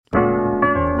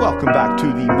Welcome back to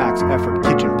the Max Effort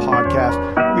Kitchen Podcast.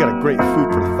 We got a great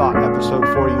food for thought episode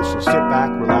for you, so sit back,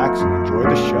 relax, and enjoy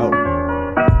the show.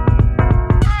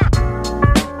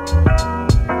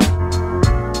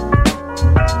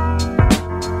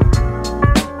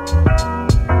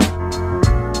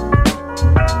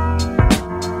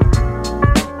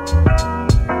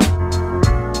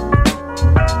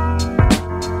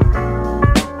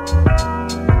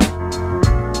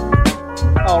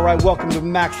 Welcome to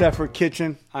Max Effort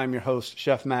Kitchen. I'm your host,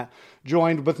 Chef Matt,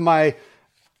 joined with my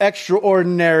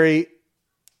extraordinary,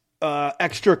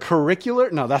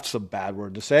 extracurricular. No, that's a bad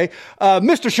word to say.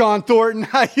 Mr. Sean Thornton,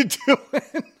 how you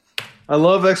doing? I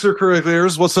love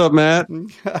extracurriculars. What's up, Matt?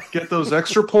 Get those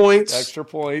extra points. Extra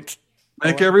points.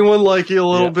 Make everyone like you a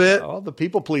little bit. Oh, the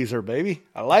people pleaser, baby.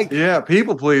 I like it. Yeah,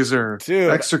 people pleaser.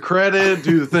 Dude. Extra credit,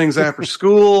 do the things after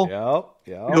school.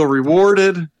 Yep. Feel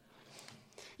rewarded.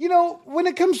 You know, when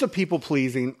it comes to people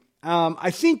pleasing,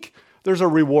 I think there's a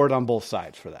reward on both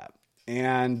sides for that.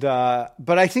 And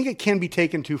but I think it can be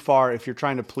taken too far if you're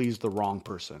trying to please the wrong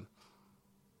person.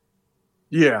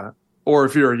 Yeah. Or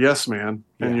if you're a yes man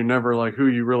and you're never like who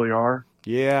you really are.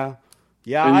 Yeah.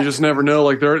 And you just never know.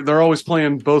 Like they're always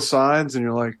playing both sides and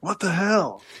you're like, what the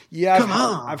hell? Yeah. Come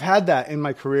on. I've had that in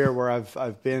my career where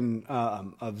I've been I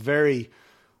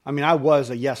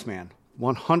was a yes man,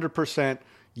 100%.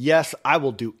 Yes, I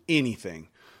will do anything.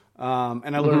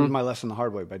 And I learned my lesson the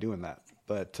hard way by doing that.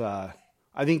 But I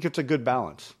think it's a good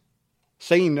balance.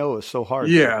 Saying no is so hard.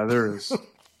 Yeah, there is.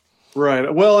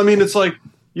 Right. Well, I mean, it's like,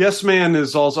 yes, man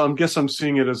is also, I guess I'm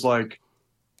seeing it as like,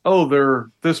 oh, they're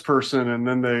this person. And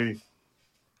then they,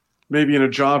 maybe in a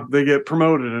job, they get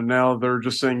promoted. And now they're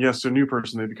just saying yes to a new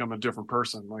person. They become a different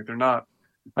person. Like they're not,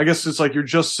 I guess it's like you're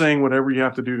just saying whatever you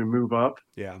have to do to move up.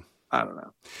 Yeah. I don't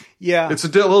know. Yeah. It's a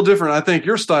little different. I think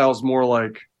your style is more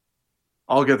like,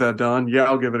 I'll get that done. Yeah,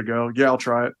 I'll give it a go. Yeah, I'll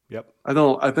try it. Yep.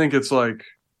 I think it's like,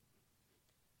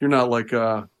 you're not like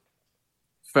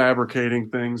fabricating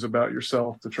things about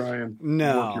yourself to try and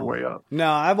work your way up. No,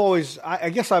 I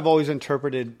guess I've always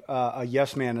interpreted a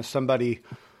yes man as somebody,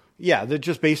 that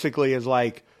just basically is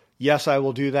like, yes, I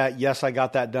will do that. Yes, I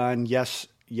got that done. Yes.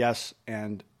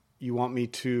 And you want me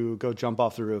to go jump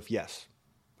off the roof? Yes.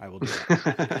 I will do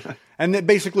that. And it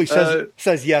basically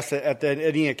says yes at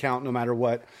any account, no matter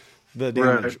what the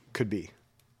damage could be.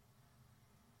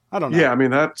 I don't know. Yeah, I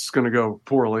mean, that's going to go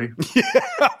poorly.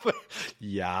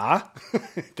 Yeah,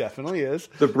 it definitely is.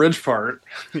 The bridge part.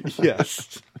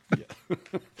 Yes. Yeah.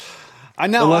 I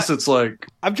know. Unless it's like...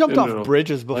 I've jumped off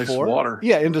bridges before. Nice water.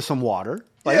 Yeah, into some water.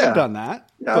 I've done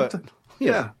that.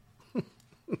 Yeah. But,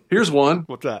 Here's one.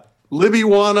 What's that?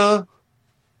 Ljubljana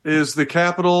is the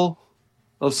capital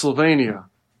of Slovenia.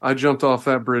 I jumped off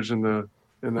that bridge in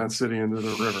that city into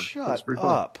the river. Shut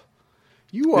up!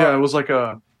 You are. Yeah, it was like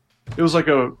a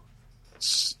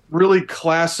really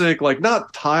classic, like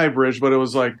not Thai bridge, but it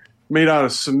was like made out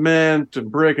of cement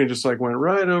and brick, and just like went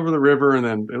right over the river, and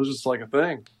then it was just like a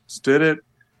thing. Just did it.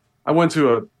 I went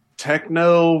to a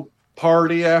techno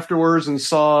party afterwards and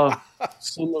saw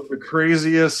some of the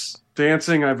craziest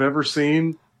dancing I've ever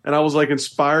seen, and I was like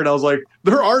inspired. I was like,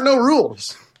 there are no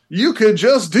rules. You could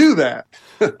just do that.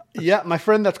 Yeah, my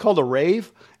friend, that's called a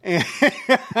rave. And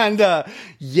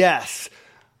yes,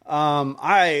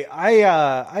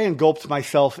 I engulfed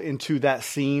myself into that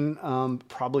scene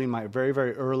probably in my very,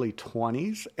 very early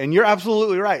 20s. And you're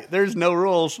absolutely right. There's no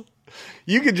rules.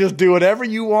 You can just do whatever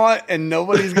you want, and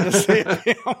nobody's going to say a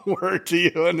damn word to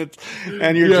you,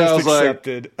 and you're just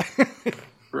accepted. Like,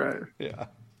 right. Yeah.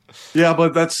 Yeah,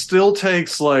 but that still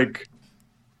takes like,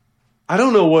 I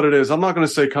don't know what it is. I'm not going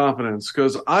to say confidence,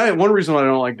 because one reason why I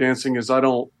don't like dancing is I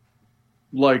don't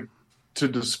like to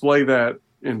display that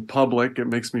in public. It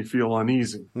makes me feel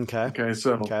uneasy. Okay.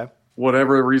 So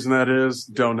whatever reason that is,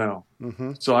 don't know.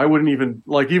 Mm-hmm. So I wouldn't even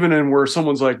like, even in where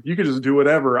someone's like, you could just do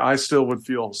whatever, I still would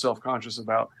feel self-conscious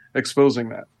about exposing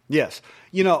that. Yes.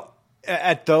 You know,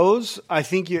 at those, I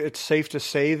think it's safe to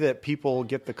say that people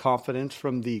get the confidence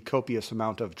from the copious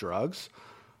amount of drugs.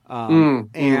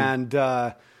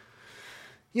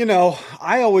 You know,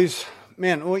 I always,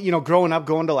 growing up,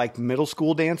 going to like middle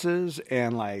school dances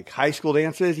and like high school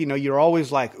dances, you're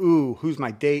always like, ooh, who's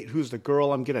my date? Who's the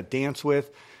girl I'm going to dance with?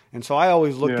 And so I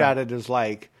always looked at it as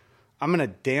like, I'm going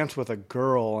to dance with a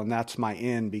girl and that's my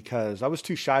in, because I was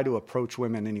too shy to approach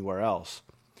women anywhere else.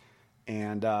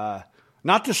 And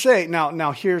not to say,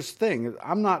 now here's the thing.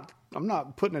 I'm not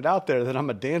putting it out there that I'm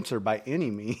a dancer by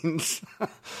any means.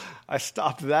 I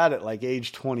stopped that at like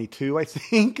age 22, I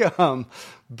think.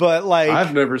 But like,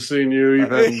 I've never seen you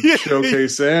even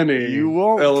showcase any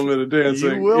element of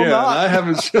dancing. You will not. I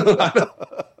haven't shown.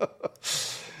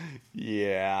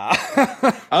 Yeah.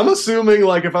 I'm assuming,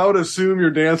 like, if I would assume you're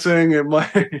dancing, it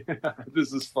might.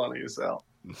 This is funny as hell.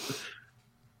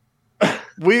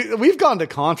 We've gone to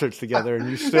concerts together, and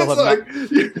you still it's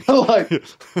have like, like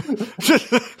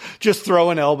just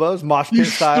throwing elbows, mosh pit you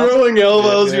style. throwing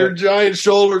elbows, Yeah. your giant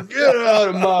shoulder. Get out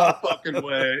of my fucking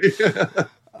way.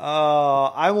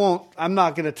 I'm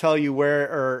not going to tell you where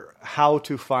or how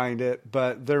to find it,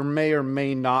 but there may or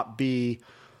may not be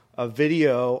a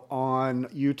video on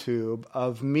YouTube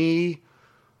of me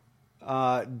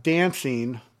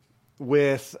dancing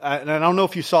with, and I don't know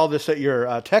if you saw this at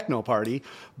your techno party,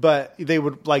 but they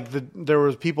would there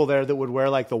was people there that would wear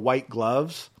like the white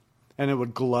gloves, and it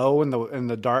would glow in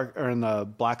the dark or in the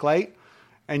black light,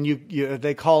 and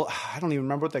they call, I don't even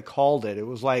remember what they called it. It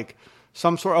was like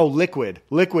some sort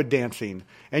liquid dancing,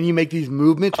 and you make these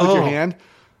movements with your hand.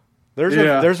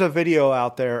 There's a video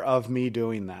out there of me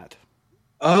doing that.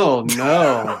 Oh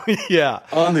no. Yeah.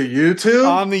 On the YouTube?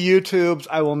 On the YouTubes.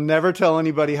 I will never tell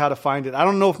anybody how to find it. I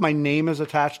don't know if my name is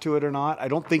attached to it or not. I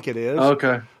don't think it is.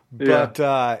 Okay. Yeah.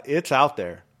 But it's out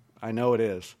there. I know it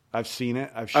is. I've seen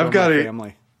it. I've shown my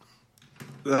family.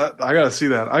 I got to see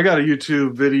that. I got a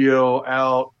YouTube video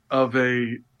out of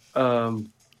a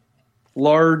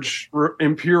large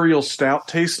imperial stout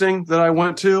tasting that I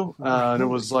went to. And it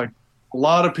was like a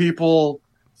lot of people,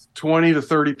 20 to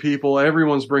 30 people.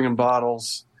 Everyone's bringing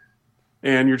bottles.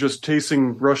 And you're just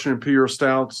tasting Russian imperial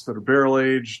stouts that are barrel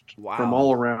aged from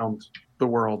all around the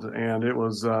world. And it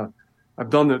was, I've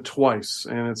done it twice,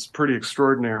 and it's pretty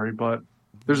extraordinary. But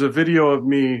there's a video of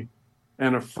me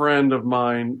and a friend of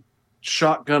mine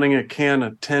shotgunning a can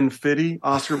of 1050,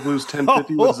 Oscar Blues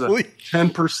 1050 was a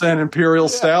 10% imperial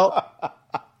stout.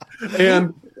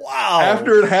 And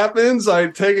after it happens, I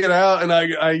take it out and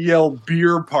I yell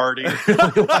beer party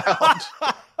really loud.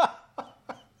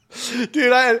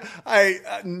 Dude,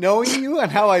 I knowing you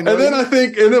and how I know and then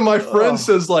you. And then my friend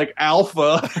says like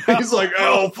alpha. He's like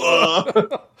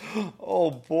alpha. Oh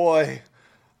boy.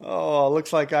 Oh,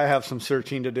 looks like I have some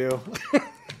searching to do.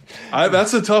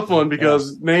 That's a tough one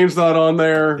because name's not on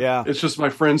there. Yeah. It's just my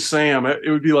friend Sam. It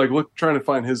would be like trying to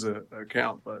find his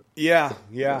account, but yeah.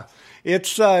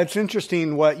 It's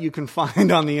interesting what you can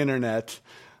find on the internet.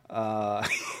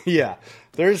 Yeah.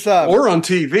 There's or on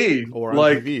TV. Or on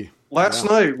TV. Last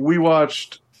night we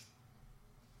watched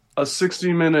a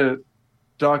 60-minute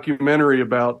documentary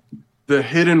about the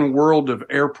hidden world of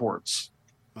airports.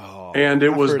 Oh, and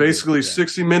it was basically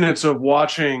 60 minutes of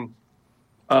watching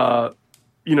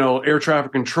air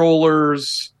traffic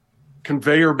controllers,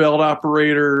 conveyor belt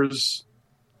operators,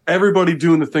 everybody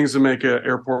doing the things that make an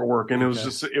airport work. And it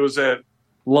was at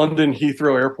London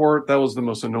Heathrow Airport. That was the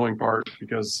most annoying part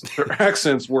because their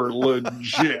accents were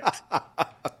legit.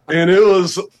 And it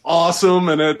was awesome.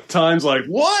 And at times like,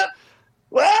 what?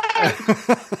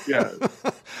 Yeah.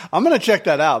 I'm going to check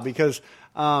that out because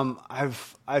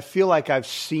I feel like I've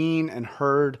seen and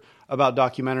heard about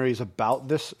documentaries about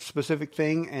this specific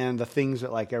thing and the things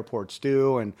that like airports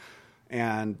do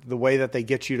and the way that they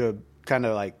get you to kind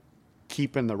of like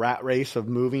keep in the rat race of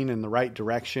moving in the right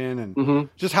direction and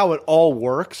just how it all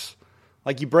works.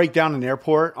 Like you break down an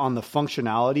airport on the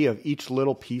functionality of each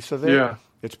little piece of it. Yeah.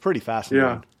 It's pretty fascinating.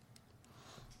 Yeah.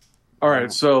 All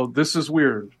right. So this is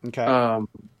weird. Okay.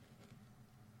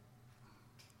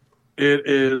 It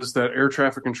is that air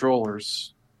traffic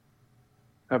controllers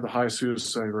have the highest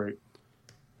suicide rate.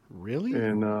 Really?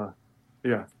 And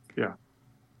yeah.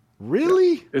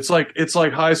 Really? Yeah. It's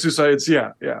like high suicide.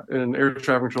 And air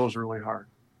traffic controllers are really hard.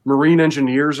 Marine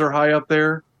engineers are high up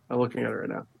there. I'm looking at it right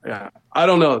now. Yeah. I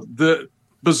don't know. The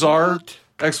bizarre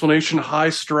explanation, high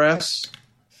stress.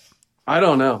 I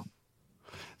don't know.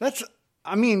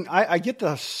 I get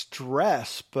the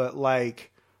stress, but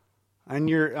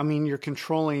you're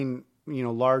controlling,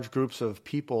 large groups of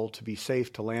people to be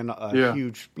safe to land a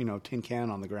huge, tin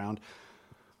can on the ground.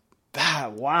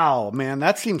 Wow, man,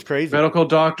 that seems crazy. Medical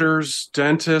doctors,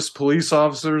 dentists, police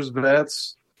officers,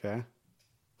 vets. Okay.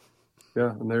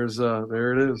 Yeah, and there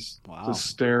it is. Wow. Just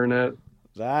staring at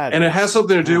that. And it has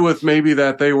something to do with maybe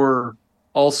that they were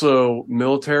also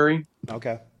military.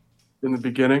 Okay. In the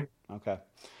beginning. Okay.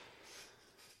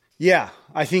 Yeah,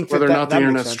 I think whether or not the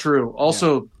internet's true.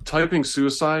 Also, typing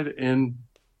suicide in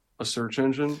a search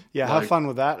engine. Yeah, have fun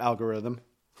with that algorithm.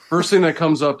 First thing that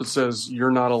comes up, it says,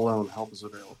 "You're not alone. Help is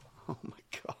available." Oh my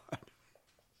god.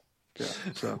 Yeah.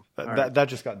 So that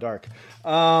just got dark.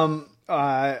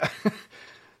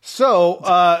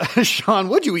 So, Sean,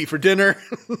 what'd you eat for dinner?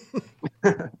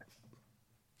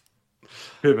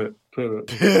 Pivot.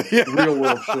 Real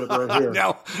world shit right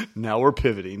here. Now we're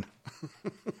pivoting.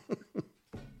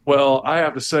 Well, I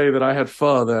have to say that I had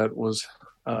pho that was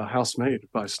Housemaid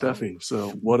by Steffi. So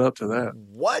what up to that?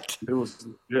 What? It was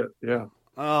legit. Yeah.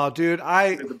 Oh, dude,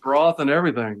 Made the broth and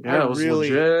everything. I Yeah, it was really,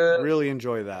 legit. really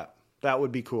enjoy that. That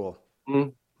would be cool.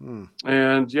 Mhm. Hmm.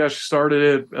 And yeah, she started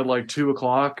it at like 2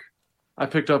 o'clock. I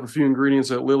picked up a few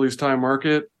ingredients at Lily's Thai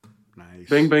Market. Nice.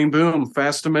 Bang, bang, boom.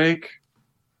 Fast to make.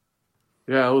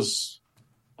 Yeah, it was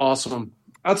awesome.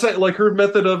 I'd say like her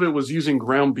method of it was using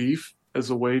ground beef as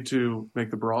a way to make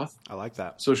the broth. I like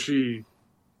that. So she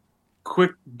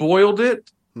quick boiled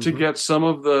it to Mhm. get some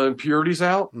of the impurities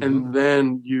out, Mhm. and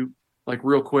then you like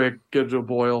real quick get it to a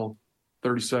boil,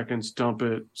 30 seconds, dump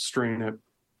it, strain it,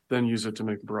 then use it to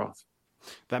make the broth.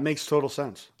 That makes total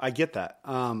sense. I get that.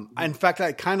 In fact,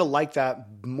 I kind of like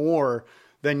that more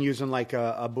than using like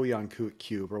a bouillon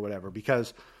cube or whatever,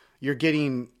 because you're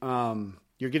getting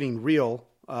real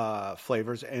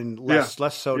flavors and less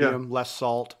sodium, less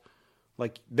salt.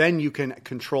 Like then you can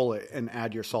control it and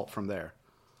add your salt from there.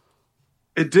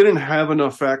 It didn't have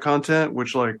enough fat content,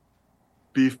 which like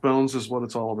beef bones is what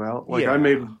it's all about. Like Yeah. I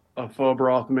made a pho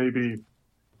broth maybe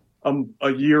a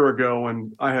year ago,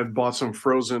 and I had bought some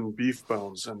frozen beef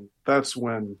bones, and that's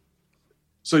when.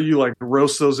 So you like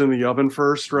roast those in the oven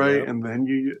first, right? Yep. And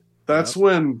then that's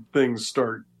when things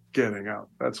start getting out.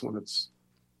 That's when it's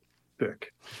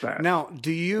thick, fat. Now,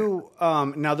 do you?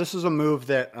 Now, this is a move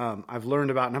that I've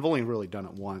learned about, and I've only really done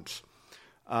it once.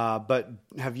 But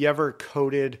have you ever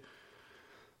coated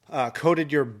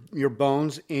your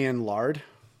bones in lard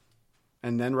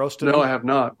and then roasted them? No, I have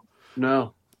not.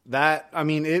 No.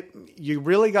 You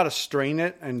really got to strain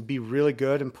it and be really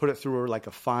good and put it through like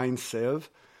a fine sieve.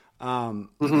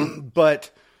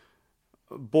 But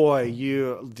boy,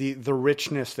 the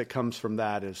richness that comes from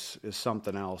that is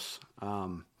something else.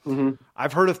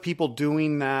 I've heard of people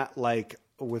doing that like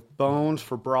with bones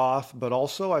for broth, but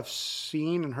also I've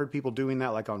seen and heard people doing that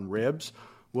like on ribs.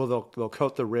 Well, they'll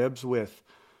coat the ribs with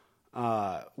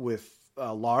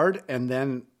lard and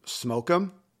then smoke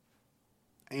them.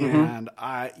 And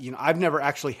I've never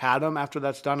actually had them after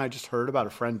that's done. I just heard about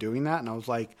a friend doing that, and I was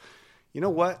like, you know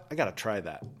what? I got to try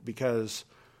that because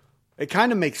it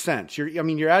kind of makes sense.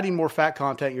 You're adding more fat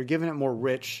content. You're giving it more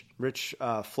rich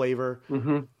flavor.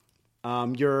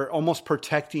 You're almost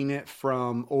protecting it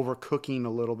from overcooking a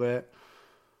little bit.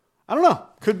 I don't know.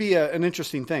 Could be an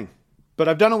interesting thing. But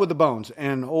I've done it with the bones,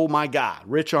 and oh my God,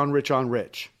 rich on rich on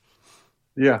rich.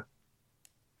 Yeah.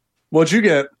 What'd you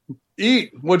get?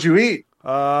 What'd you eat?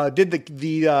 Did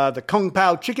the Kung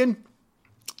Pao chicken.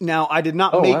 Now, I did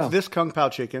not make this Kung Pao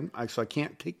chicken, so I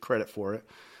can't take credit for it.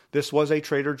 This was a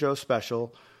Trader Joe's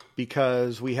special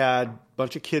because we had a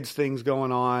bunch of kids things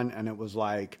going on, and it was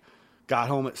like got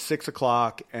home at 6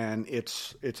 o'clock, and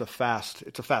it's a fast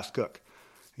cook,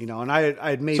 and I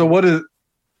had made. So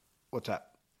what's that?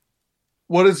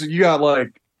 What is it? You got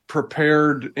like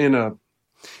prepared in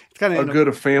it's kind of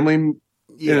a family.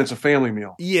 Yeah. And it's a family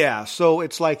meal. Yeah, so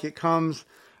it's like it comes,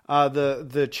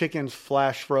 the chicken's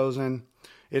flash frozen.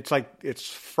 It's like it's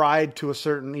fried to a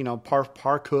certain,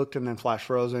 par cooked and then flash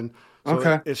frozen.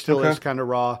 So it still is kind of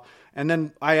raw. And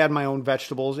then I add my own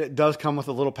vegetables. It does come with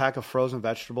a little pack of frozen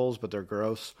vegetables, but they're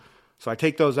gross. So I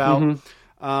take those out,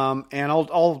 and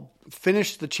I'll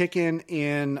finish the chicken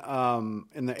in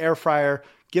the air fryer.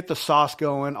 Get the sauce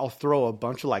going. I'll throw a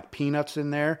bunch of like peanuts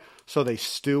in there so they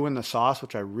stew in the sauce,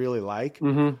 which I really like.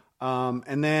 And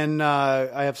then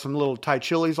I have some little Thai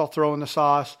chilies I'll throw in the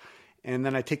sauce. And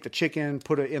then I take the chicken,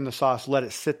 put it in the sauce, let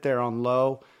it sit there on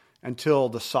low until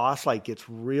the sauce like gets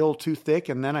real too thick.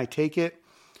 And then I take it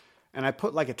and I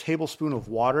put like a tablespoon of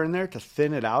water in there to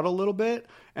thin it out a little bit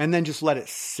and then just let it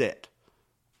sit.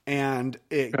 And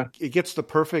it gets the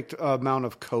perfect amount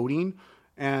of coating.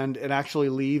 And it actually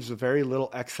leaves a very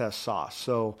little excess sauce.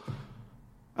 So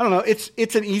I don't know.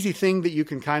 It's an easy thing that you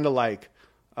can kind of like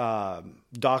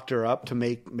doctor up to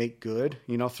make good.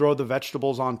 Throw the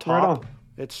vegetables on top. Right on.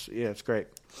 It's great.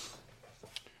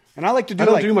 And I like to do. I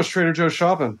don't do much Trader Joe's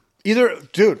shopping.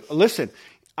 Dude. Listen,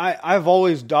 I've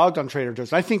always dogged on Trader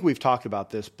Joe's. I think we've talked about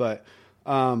this, but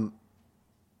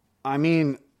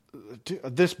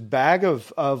this bag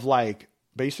of like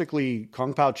basically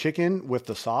Kung Pao chicken with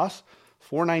the sauce.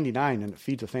 $4.99 and it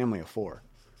feeds a family of 4.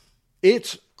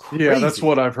 It's crazy. Yeah, that's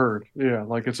what I've heard. Yeah,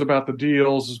 like it's about the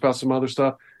deals. It's about some other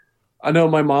stuff. I know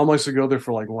my mom likes to go there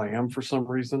for like lamb for some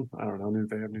reason. I don't know.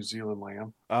 They have New Zealand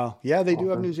lamb. Oh, yeah, they do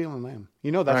have New Zealand lamb.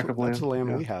 That's the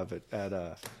lamb we have at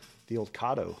the old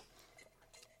Cotto.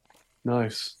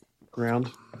 Nice.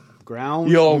 Ground.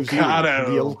 The old Cotto.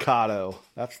 The old Cotto.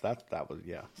 That was,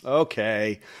 yeah.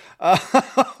 Okay.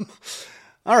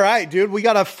 All right, dude, we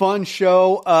got a fun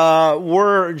show.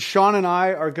 Sean and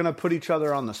I are going to put each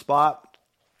other on the spot,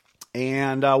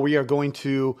 and we are going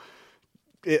to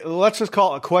let's just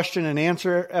call it a question and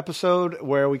answer episode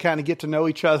where we kind of get to know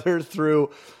each other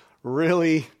through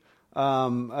really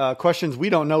questions we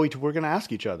don't know we're going to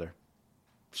ask each other.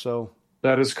 So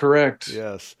that is correct.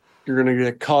 Yes. You're going to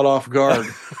get caught off guard.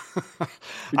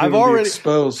 I've already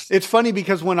exposed. It's funny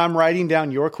because when I'm writing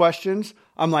down your questions,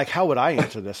 I'm like, how would I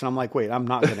answer this? And I'm like, wait, I'm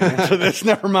not going to answer this.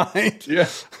 Never mind. Yeah.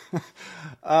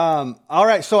 All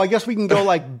right. So I guess we can go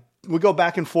we go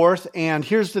back and forth. And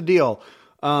here's the deal.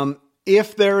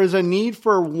 If there is a need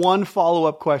for one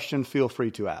follow-up question, feel free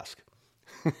to ask.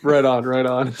 Right on.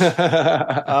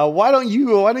 Why don't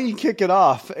you kick it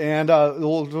off and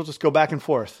we'll just go back and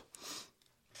forth.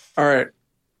 All right.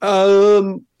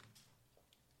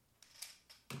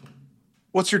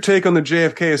 What's your take on the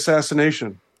JFK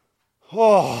assassination?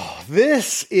 Oh,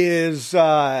 this is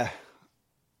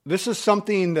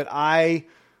something that I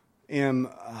am,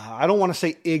 I don't want to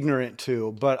say ignorant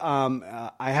to, but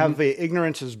I have a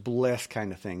ignorance is bliss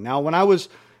kind of thing. Now, when I was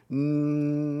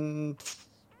 13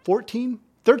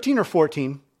 or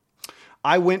 14,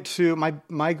 I went to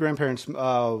my grandparents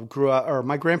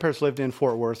my grandparents lived in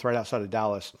Fort Worth right outside of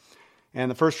Dallas. And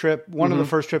the first trip, one of the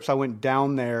first trips I went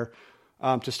down there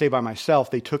to stay by myself,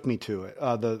 they took me to it,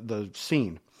 the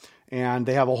scene. And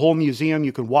they have a whole museum.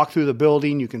 You can walk through the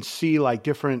building. You can see like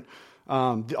different,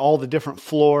 all the different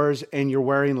floors, and you're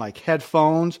wearing like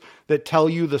headphones that tell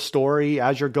you the story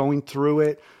as you're going through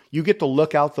it. You get to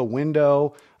look out the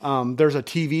window. There's a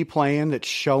TV playing that's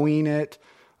showing it.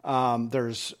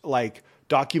 There's like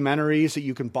documentaries that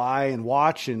you can buy and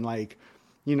watch, and like,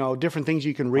 you know, different things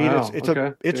you can read. Wow,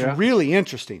 It's really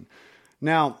interesting.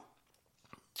 Now,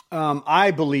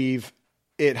 I believe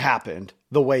it happened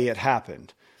the way it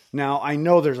happened. Now, I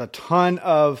know there's a ton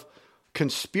of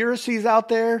conspiracies out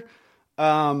there,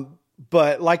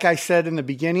 but like I said in the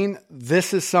beginning,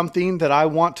 this is something that I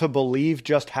want to believe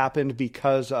just happened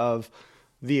because of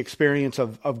the experience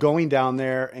of going down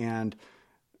there and,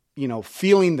 you know,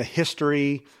 feeling the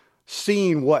history,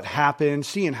 seeing what happened,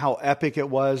 seeing how epic it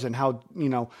was and how, you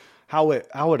know, how it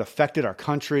affected our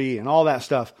country and all that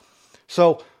stuff.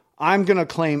 So I'm going to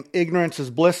claim ignorance is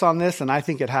bliss on this, and I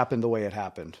think it happened the way it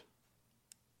happened.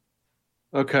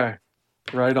 Okay.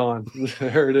 Right on.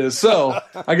 There it is. So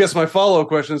I guess my follow-up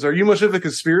question is, are you much of a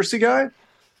conspiracy guy?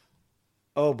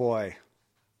 Oh boy.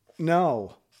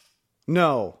 No.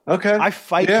 Okay. I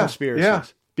fight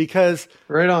conspiracies because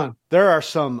right on. There are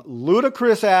some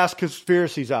ludicrous ass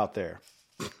conspiracies out there.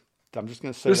 I'm just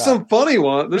going to say there's some funny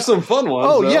ones. There's some fun ones.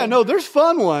 Oh, yeah. No, there's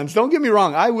fun ones. Don't get me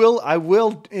wrong. I will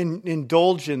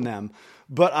indulge in them,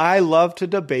 but I love to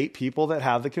debate people that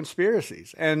have the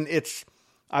conspiracies. And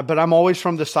but I'm always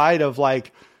from the side of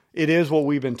like, it is what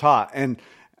we've been taught. And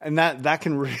that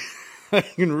can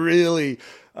really,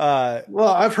 well,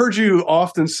 I've heard you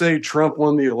often say Trump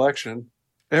won the election.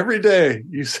 Every day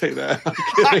you say that. I'm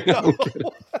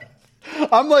kidding.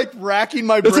 I'm like racking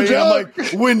my brain. I'm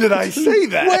like, when did I say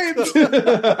that?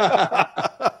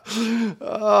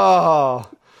 Oh,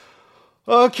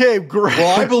 okay, great.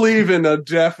 Well, I believe in a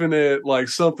definite, like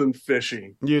something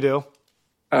fishy. You do?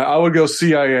 I would go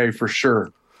CIA for sure.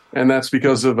 And that's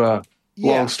because of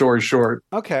long story short.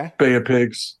 Okay. Bay of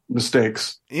Pigs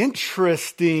mistakes.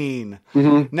 Interesting.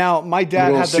 Mm-hmm. Now, my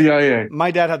dad had CIA.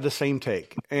 My dad had the same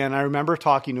take, and I remember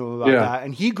talking to him about that.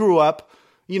 And he grew up,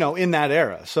 you know, in that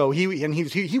era. So he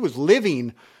was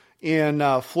living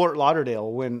in Fort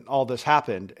Lauderdale when all this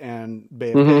happened, and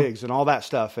Bay of Pigs and all that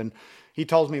stuff. And he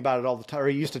tells me about it all the time, or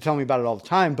he used to tell me about it all the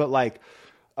time. But like,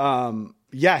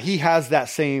 he has that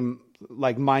same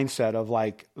like mindset of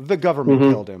like the government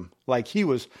killed him. Like he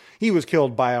was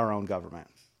killed by our own government.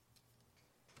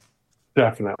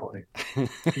 Definitely.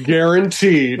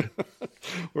 Guaranteed.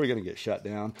 We're going to get shut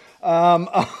down.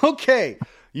 Okay.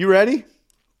 You ready?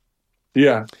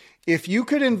 Yeah. If you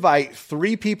could invite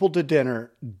 3 people to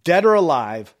dinner, dead or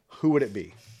alive, who would it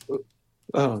be?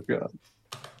 Oh God.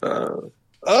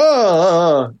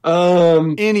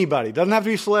 Anybody. Doesn't have to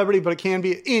be a celebrity, but it can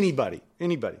be anybody.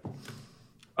 Anybody.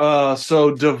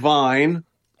 So Divine.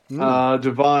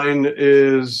 Divine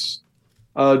is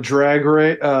a drag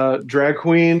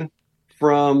queen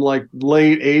from like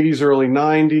late 80s, early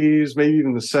 90s, maybe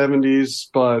even the 70s.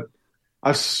 But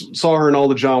I saw her in all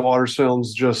the John Waters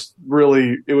films. Just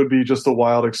really, it would be just a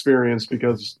wild experience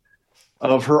because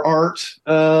of her art.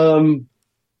 I'm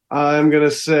going to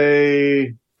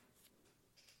say,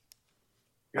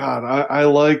 God, I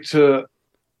like to,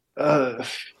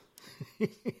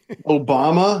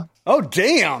 Obama. Oh,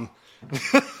 damn.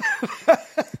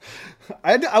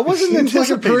 I wasn't Seems like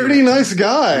a pretty nice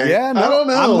guy. Yeah, no, I don't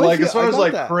know. Like as far as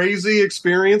like that. crazy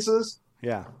experiences.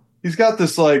 Yeah. He's got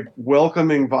this like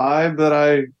welcoming vibe that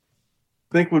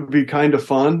think would be kind of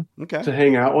fun Okay. to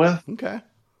hang out with. Okay.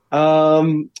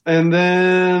 And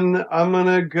then I'm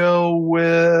gonna go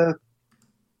with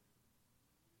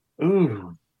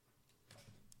ooh.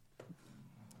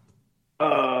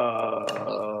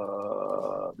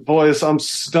 Boys, I'm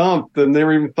stumped and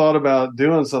never even thought about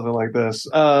doing something like this.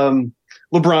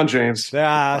 LeBron James.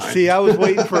 Yeah. See, I was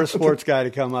waiting for a sports guy to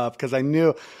come up because I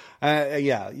knew. I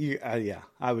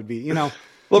would be. You know,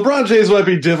 LeBron James might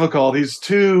be difficult. He's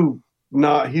too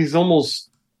not. He's almost.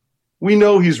 We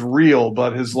know he's real,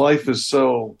 but his life is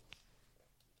so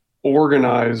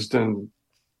organized and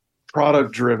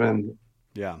product driven.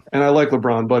 yeah. And I like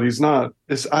LeBron, but he's not.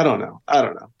 I don't know.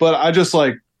 But I just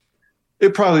like.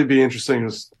 It'd probably be interesting to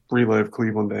just relive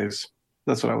Cleveland days.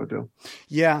 That's what I would do.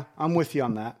 Yeah, I'm with you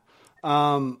on that.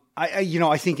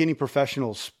 I think any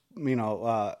professionals,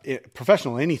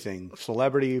 professional anything,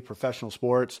 celebrity, professional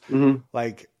sports,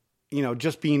 like,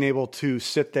 just being able to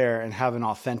sit there and have an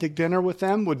authentic dinner with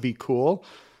them would be cool.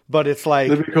 But it's like,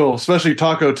 That'd be cool, especially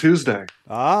Taco Tuesday.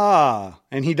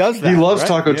 and he does that. He loves right?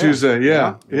 Taco Tuesday.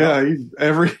 Yeah.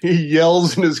 He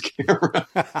yells in his camera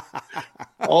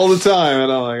all the time, and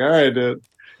I'm like, all right, dude.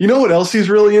 You know what else he's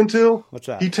really into? What's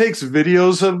that? He takes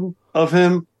videos of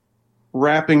him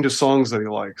rapping to songs that he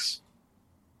likes.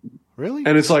 Really?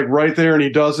 And it's like right there, and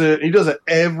he does it. He does it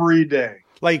every day.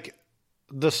 Like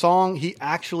the song, he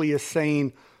actually is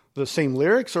saying the same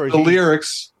lyrics, or is The he...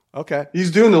 lyrics. Okay.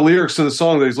 He's doing the lyrics to the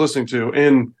song that he's listening to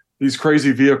in these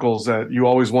crazy vehicles that you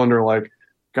always wonder, like,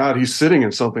 God, he's sitting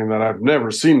in something that I've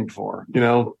never seen before.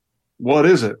 What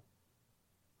is it?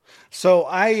 So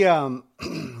I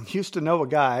used to know a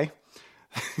guy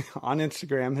on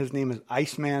Instagram. His name is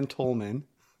Iceman Tolman,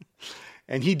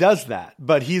 and he does that.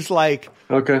 But he's like,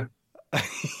 Okay.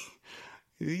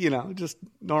 just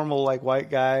normal like white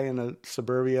guy in a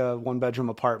suburbia 1-bedroom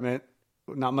apartment,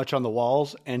 not much on the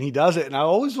walls, and he does it. And I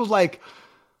always was like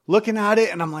looking at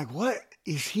it, and I'm like, what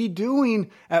is he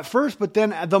doing at first? But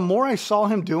then the more I saw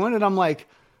him doing it, I'm like,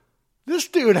 this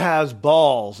dude has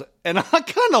balls, and I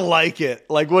kind of like it,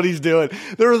 like what he's doing.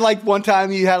 There was like one time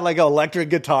he had like an electric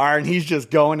guitar, and he's just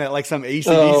going at like some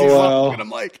AC/DC song, and I'm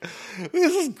like,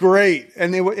 this is great.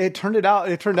 And it turned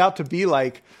out to be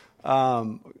like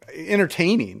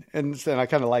entertaining, and I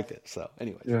kind of liked it. So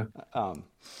anyway, Yeah. All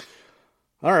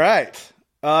right.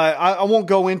 I won't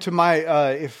go into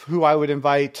my who I would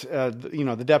invite,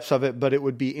 the depths of it, but it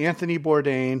would be Anthony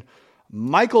Bourdain,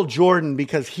 Michael Jordan,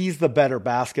 because he's the better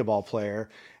basketball player.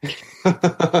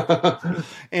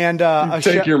 And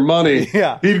take your money.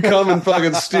 Yeah. He'd come and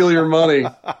fucking steal your money.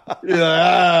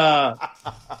 Yeah.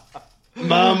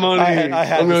 My money.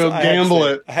 I'm going to gamble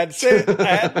it. I had to say it.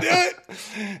 I had to do it.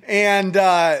 And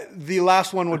the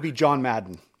last one would be John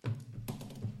Madden.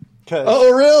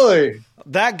 Oh, really?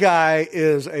 That guy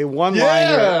is a one-liner.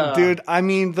 Yeah. Dude, I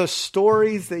mean, the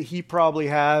stories that he probably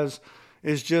has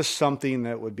is just something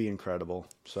that would be incredible.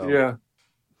 So Yeah.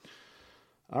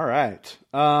 All right.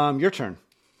 Your turn.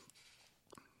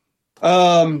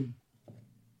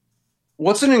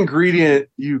 What's an ingredient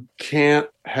you can't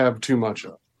have too much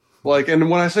of? Like, and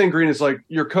when I say ingredients, like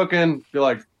you're cooking, you're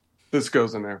like, this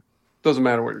goes in there. Doesn't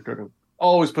matter what you're cooking.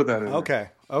 Always put that in there.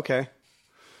 Okay.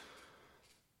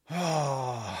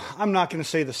 Oh, I'm not going to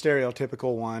say the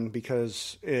stereotypical one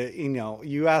because,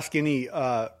 you ask any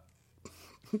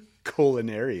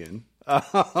culinarian,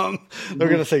 they're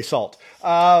going to say salt.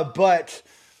 But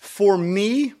for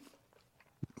me,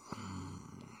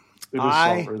 It is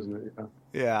salt, isn't it?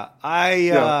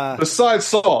 yeah, Besides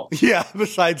salt. yeah,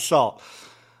 besides salt,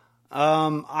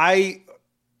 I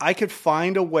could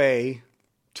find a way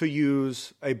to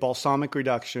use a balsamic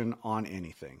reduction on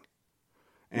anything.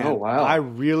 And oh, wow. I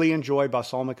really enjoy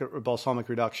balsamic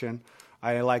reduction.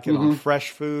 I like it on fresh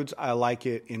foods. I like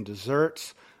it in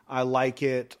desserts. I like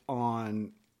it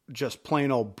on just plain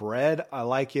old bread. I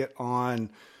like it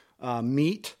on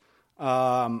meat.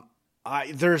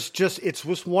 It's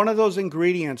just one of those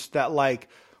ingredients that like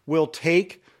will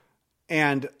take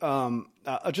and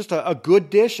just a good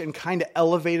dish and kind of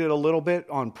elevate it a little bit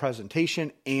on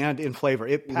presentation and in flavor.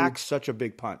 It packs such a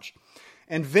big punch.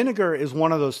 And vinegar is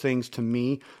one of those things to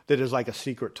me that is like a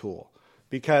secret tool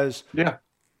because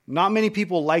not many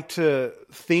people like to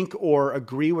think or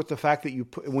agree with the fact that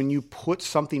when you put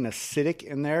something acidic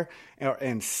in there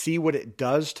and see what it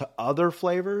does to other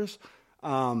flavors,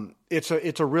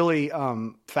 it's a really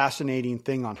fascinating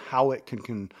thing on how it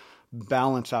can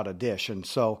balance out a dish. And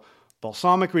so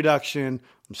balsamic reduction,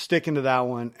 I'm sticking to that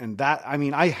one. And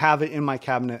I have it in my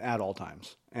cabinet at all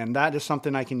times. And that is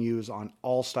something I can use on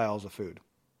all styles of food.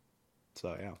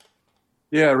 So, yeah.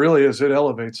 Yeah, it really is. It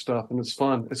elevates stuff and it's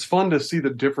fun. It's fun to see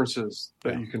the differences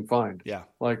that you can find. Yeah.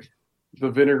 Like the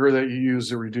vinegar that you use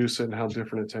to reduce it and how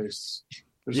different it tastes.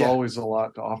 There's Yeah. always a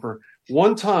lot to offer.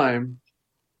 One time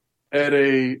at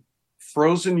a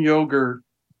frozen yogurt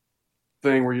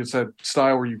thing where you said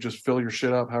style where you just fill your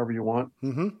shit up however you want,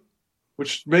 Mm-hmm.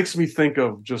 which makes me think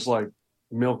of just like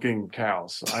milking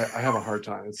cows. I have a hard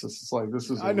time. It's just it's like,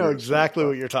 this is. I know exactly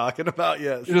what you're talking about.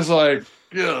 Yes. You're just like,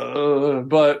 ugh.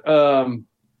 But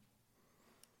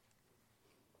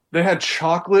they had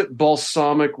chocolate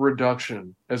balsamic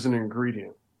reduction as an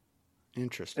ingredient.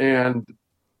 Interesting. And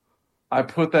I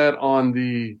put that on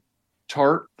the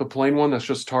tart, the plain one that's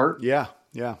just tart. Yeah.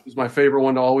 Yeah. It was my favorite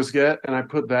one to always get. And I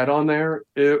put that on there.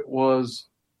 It was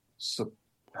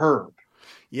superb.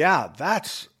 Yeah.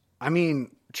 I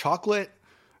mean, chocolate.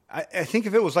 I think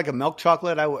if it was like a milk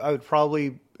chocolate, I would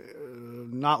probably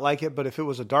not like it. But if it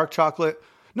was a dark chocolate,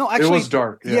 no, actually, it was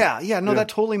dark. Yeah. No, that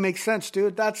totally makes sense,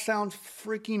 dude. That sounds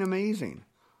freaking amazing.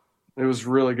 It was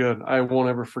really good. I won't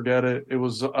ever forget it. It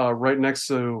was right next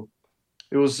to,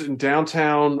 it was in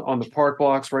downtown on the park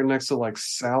blocks, right next to like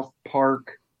South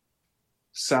Park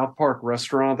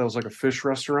restaurant. That was like a fish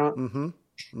restaurant. Mm-hmm.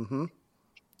 Mm-hmm.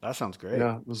 That sounds great.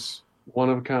 Yeah, it was one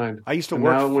of a kind. I used to and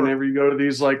work now whenever you go to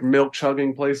these like milk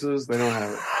chugging places, they don't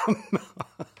have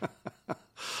it.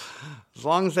 As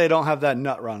long as they don't have that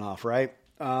nut runoff, right?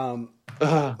 I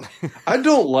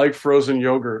don't like frozen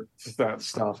yogurt, that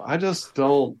stuff. I just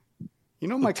don't. You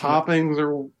know, my toppings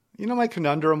are. You know, my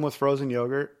conundrum with frozen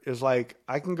yogurt is like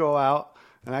I can go out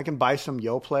and I can buy some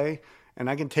Yoplait and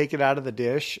I can take it out of the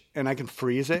dish and I can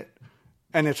freeze it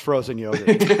and it's frozen yogurt.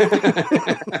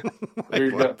 There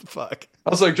you go. What the fuck? I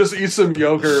was like, just eat some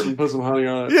yogurt and put some honey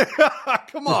on it. Yeah,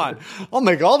 come on. I'll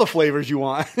make all the flavors you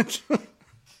want.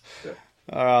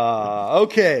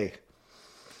 Okay.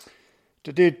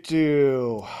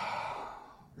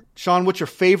 Sean, what's your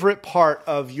favorite part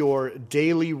of your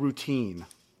daily routine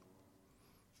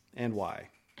and why?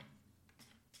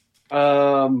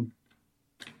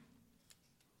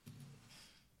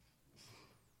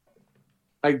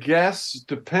 I guess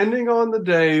depending on the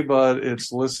day, but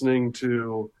it's listening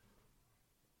to.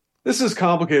 This is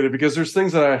complicated because there's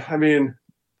things that I mean,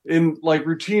 in like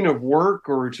routine of work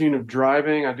or routine of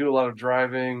driving, I do a lot of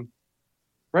driving.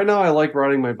 Right now, I like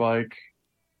riding my bike.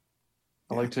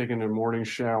 I like taking a morning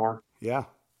shower. Yeah.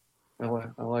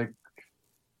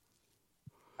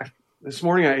 This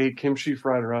morning I ate kimchi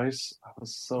fried rice. I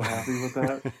was so happy with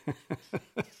that.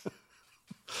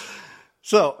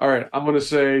 So, all right, I'm going to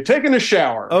say taking a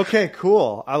shower. Okay,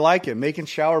 cool. I like it. Making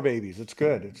shower babies. It's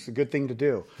good. It's a good thing to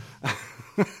do.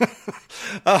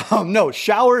 No,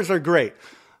 showers are great.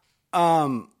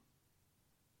 And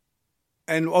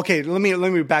okay, let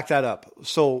me back that up.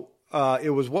 So, it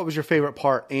was, what was your favorite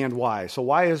part and why? So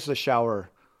why is the shower?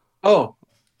 Oh,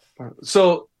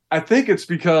 so I think it's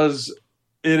because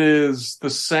it is the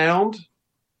sound.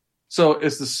 So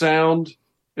it's the sound,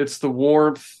 it's the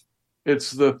warmth,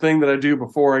 it's the thing that I do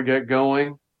before I get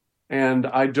going. And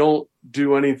I don't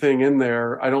do anything in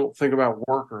there. I don't think about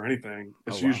work or anything.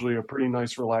 It's usually a pretty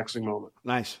nice, relaxing moment.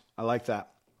 Nice. I like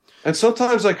that. And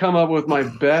sometimes I come up with my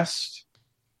best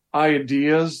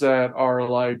ideas that are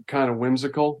like kind of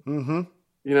whimsical. Mm-hmm.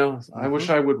 You know, I wish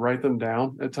I would write them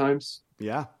down at times.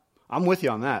 Yeah, I'm with you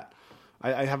on that.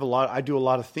 I do a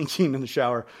lot of thinking in the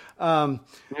shower.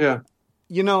 Yeah.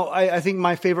 You know, I think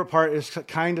my favorite part is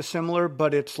kind of similar,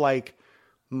 but it's like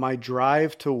my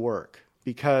drive to work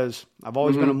because I've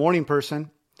always been a morning person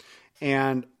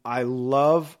and I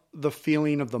love the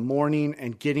feeling of the morning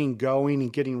and getting going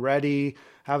and getting ready,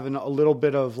 having a little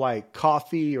bit of like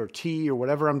coffee or tea or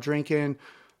whatever I'm drinking,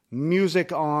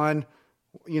 music on,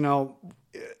 you know,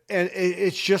 and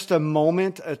it's just a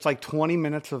moment. It's like 20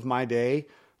 minutes of my day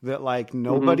that like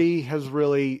nobody has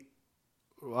really,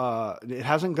 it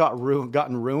hasn't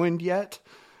gotten ruined yet.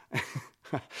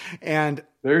 And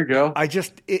there you go.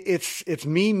 It's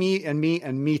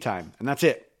me time, and that's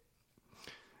it.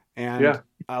 And yeah,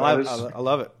 I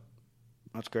love it.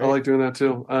 That's great. I like doing that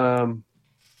too.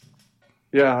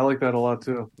 Yeah, I like that a lot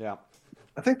too. Yeah.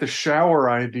 I think the shower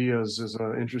ideas is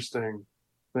an interesting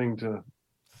thing to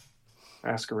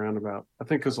ask around about. I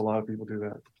think because a lot of people do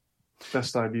that.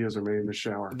 Best ideas are made in the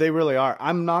shower. They really are.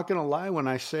 I'm not going to lie when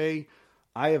I say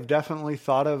I have definitely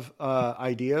thought of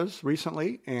ideas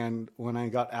recently, and when I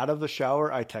got out of the shower,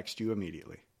 I text you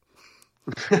immediately.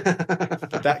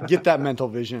 Get that mental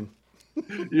vision.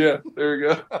 Yeah, there you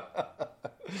go.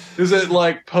 Is it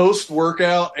like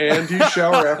post-workout and do you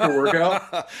shower after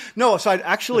workout? No, so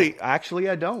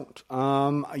I don't.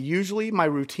 Usually my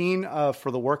routine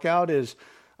for the workout is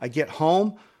I get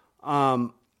home,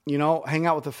 you know, hang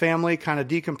out with the family, kind of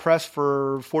decompress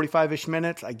for 45-ish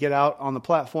minutes. I get out on the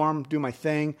platform, do my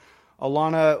thing.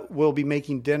 Alana will be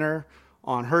making dinner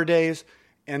on her days,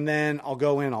 and then I'll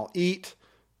go in, I'll eat,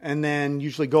 and then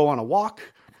usually go on a walk.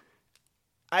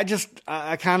 I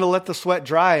kind of let the sweat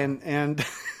dry, and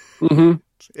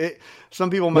some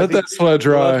people might let that sweat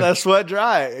dry. Let that sweat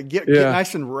dry. Get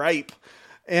nice and ripe.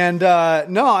 And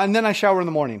and then I shower in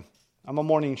the morning. I'm a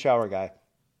morning shower guy.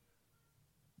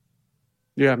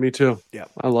 Yeah, me too. Yeah,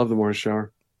 I love the morning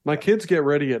shower. My kids get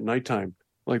ready at nighttime,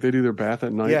 like they do their bath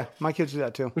at night. Yeah, my kids do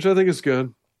that too, which I think is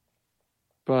good.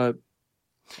 But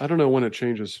I don't know when it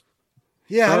changes.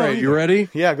 Yeah. All right, you ready?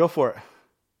 Yeah, go for it.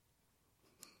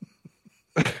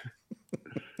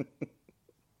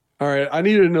 All right, I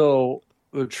need to know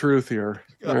the truth here.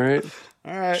 All right.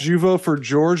 All right. Did you vote for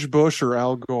George Bush or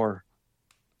Al Gore?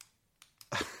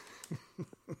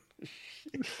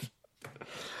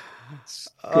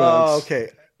 Oh, okay.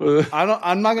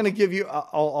 I'm not going to give you.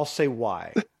 I'll say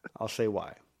why. I'll say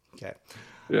why. Okay.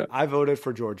 Yeah. I voted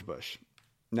for George Bush.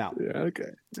 Now. Yeah. Okay.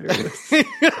 There it is.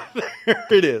 There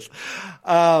it is.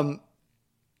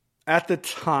 At the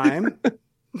time.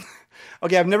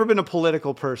 Okay, I've never been a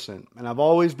political person, and I've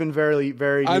always been very,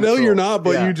 very neutral. I know you're not,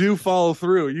 but you do follow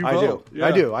through. You vote. I do. Yeah.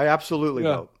 I do. I absolutely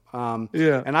vote.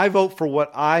 And I vote for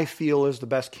what I feel is the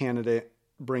best candidate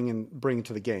bringing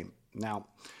to the game. Now,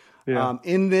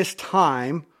 in this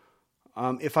time,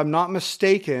 if I'm not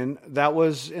mistaken, that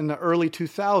was in the early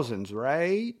 2000s,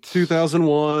 right?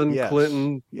 2001, yes.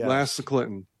 Clinton, yes. last of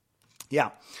Clinton. Yeah.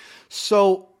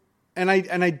 So, and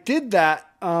I did that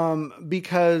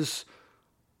because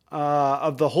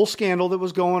of the whole scandal that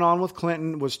was going on with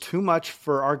Clinton was too much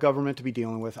for our government to be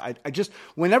dealing with. I just,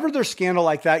 whenever there's scandal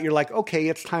like that, you're like, okay,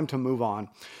 it's time to move on.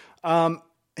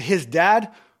 His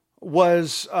dad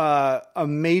was a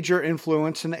major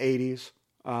influence in the 80s.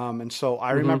 And so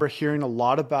I remember hearing a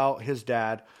lot about his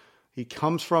dad. He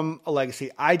comes from a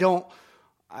legacy. I don't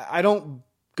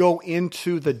go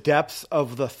into the depths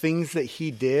of the things that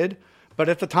he did, but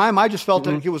at the time I just felt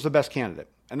that he was the best candidate.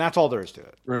 And that's all there is to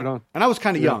it. Right on. And I was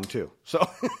kind of young too. So,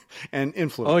 and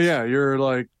influenced. Oh yeah. You're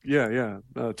like,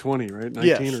 20, right?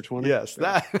 19 or 20. Yes.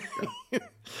 That.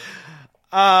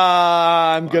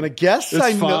 I'm going to guess.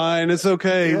 It's fine. It's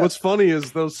okay. Yeah. What's funny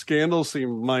is those scandals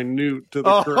seem minute to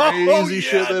the crazy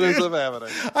shit that ends up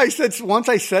happening. Once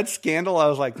I said scandal, I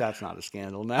was like, that's not a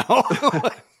scandal now.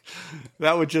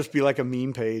 That would just be like a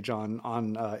meme page on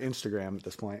Instagram at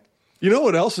this point. You know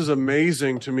what else is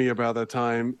amazing to me about that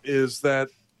time is that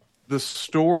the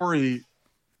story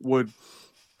would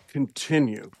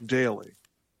continue daily.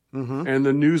 And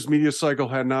the news media cycle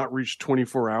had not reached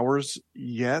 24 hours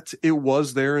yet. It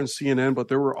was there in CNN, but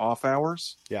there were off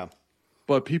hours. Yeah.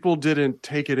 But people didn't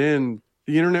take it in.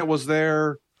 The internet was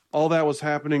there. All that was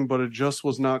happening, but it just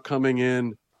was not coming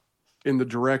in the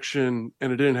direction.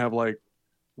 And it didn't have like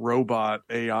robot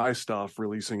AI stuff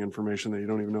releasing information that you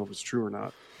don't even know if it's true or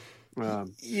not.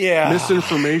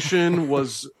 Misinformation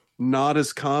was not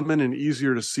as common and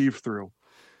easier to sieve through.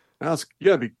 Now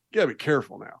you gotta be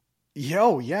careful now.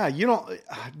 Yeah.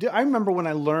 I remember when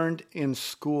I learned in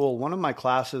school, one of my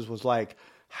classes was like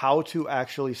how to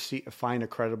actually find a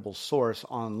credible source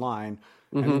online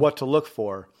and what to look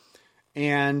for.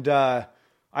 And I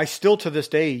still to this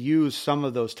day use some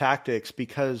of those tactics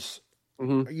because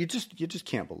you just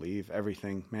can't believe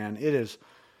everything, man.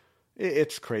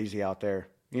 It's crazy out there,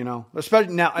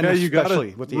 especially now. And you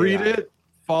especially gotta with the read AI. it,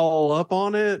 follow up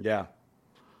on it. Yeah.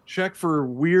 Check for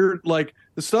weird, like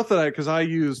the stuff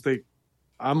that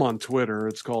I'm on Twitter.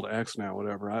 It's called X now,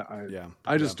 whatever.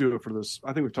 I just do it for this.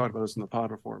 I think we've talked about this in the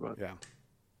pod before, but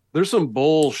there's some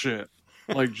bullshit,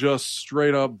 like just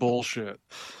straight up bullshit.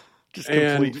 Just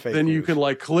complete fake then news. you can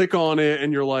like click on it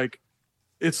and you're like,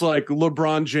 it's like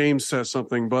LeBron James says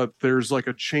something, but there's like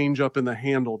a change up in the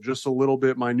handle, just a little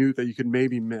bit minute that you could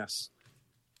maybe miss.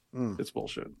 It's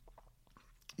bullshit.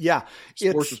 Yeah.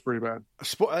 Sports is pretty bad.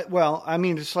 Well, I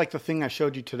mean, it's like the thing I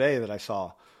showed you today that I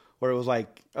saw where it was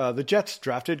like the Jets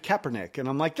drafted Kaepernick. And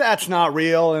I'm like, that's not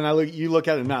real. And you look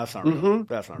at it, no, that's not real.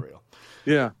 That's not real.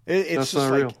 Yeah. It's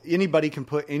just like anybody can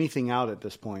put anything out at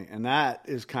this point. And that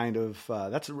is kind of,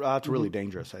 that's really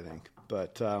dangerous, I think.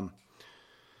 But,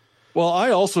 well,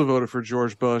 I also voted for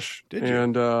George Bush. Did you?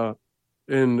 And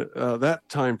in that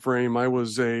time frame, I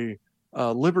was a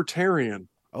libertarian.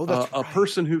 Oh, that's right. A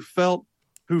person who felt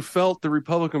the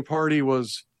Republican Party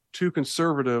was too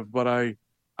conservative, but I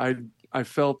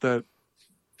felt that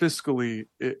fiscally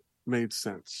it made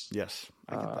sense. Yes,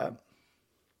 I get that.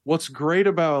 What's great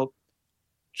about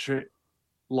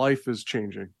life is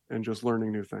changing and just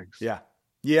learning new things.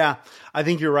 Yeah, I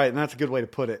think you're right, and that's a good way to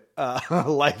put it.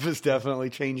 Life is definitely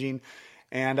changing,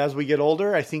 and as we get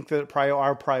older, I think that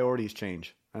our priorities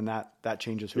change, and that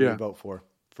changes who we vote for.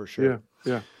 for sure.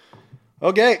 Yeah.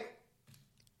 Okay.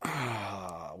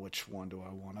 Which one do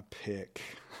I want to pick?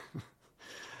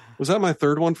 Was that my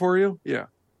third one for you? Yeah.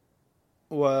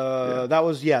 That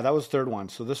was third one.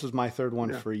 So this is my third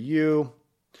one for you.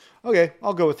 Okay,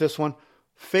 I'll go with this one.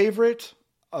 Favorite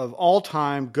of all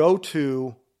time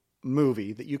go-to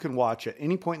movie that you can watch at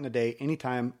any point in the day,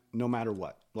 anytime, no matter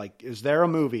what. Like, is there a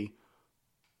movie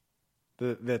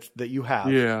that you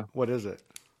have? Yeah. What is it?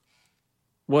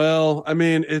 Well, I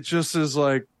mean, it just is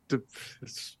like,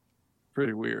 it's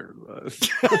pretty weird. But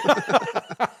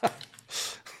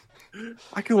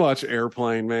I can watch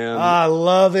Airplane, man. I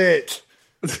love it.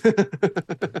 Dude,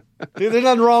 there's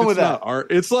nothing wrong with that.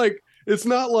 Art. It's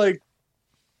not like,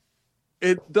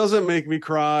 it doesn't make me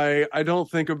cry. I don't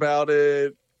think about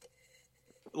it.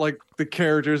 Like the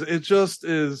characters, it just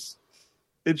is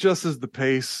the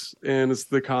pace and it's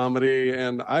the comedy,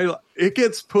 and it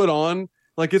gets put on,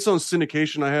 like it's on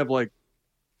syndication. I have like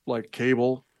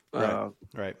cable.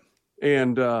 Right.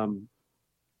 And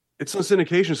it's on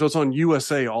syndication, so it's on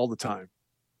USA all the time.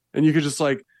 And you could just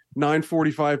like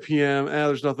 9:45 p.m.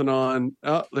 There's nothing on.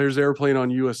 There's Airplane on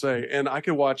USA, and I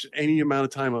could watch any amount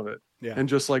of time of it, and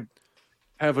just like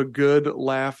have a good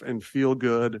laugh and feel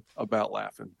good about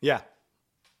laughing.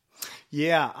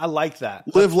 Yeah, I like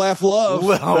that. Live, laugh, love.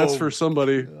 Well, that's for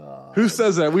somebody. Who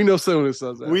says that? We know someone who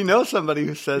says that. We know somebody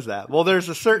who says that. Well, there's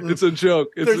a certain... It's a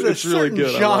joke. It's really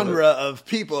good. Genre of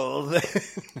people that...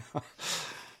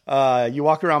 you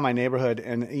walk around my neighborhood,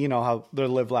 and you know how the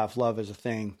live, laugh, love is a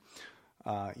thing.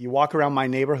 You walk around my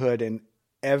neighborhood, and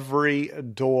every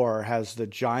door has the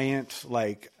giant,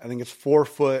 like, I think it's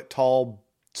 4-foot tall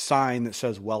sign that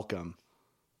says welcome.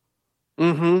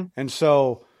 Mm-hmm. And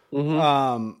so...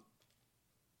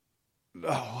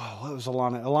 what was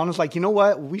Alana? Alana's like, you know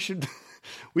what? We should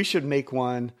make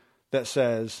one that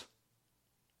says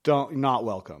not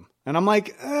welcome. And I'm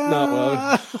like, not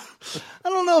welcome. I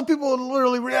don't know if people would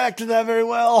literally react to that very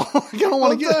well. I don't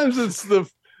want to get.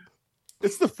 Sometimes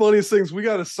it's the funniest things. We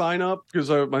got to sign up because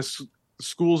my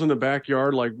school's in the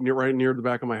backyard, like right near the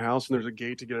back of my house, and there's a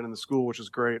gate to get into the school, which is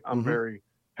great. I'm very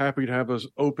happy to have this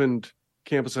opened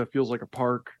campus that feels like a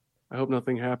park. I hope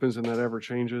nothing happens and that ever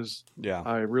changes. Yeah.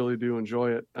 I really do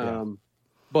enjoy it. Yeah.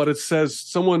 But it says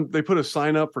they put a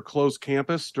sign up for closed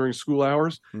campus during school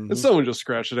hours, and someone just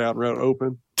scratched it out and wrote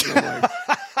open. And I'm like,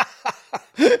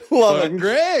 love it.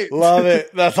 Great. Love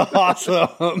it. That's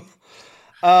awesome.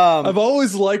 I've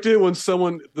always liked it when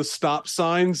the stop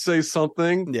signs say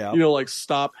something, like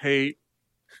stop hate.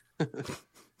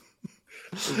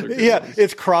 Yeah,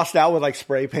 it's crossed out with like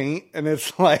spray paint, and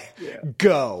it's like,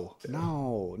 go.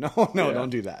 No, don't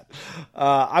do that.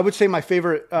 I would say my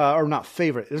favorite, or not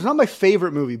favorite, it's not my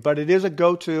favorite movie, but it is a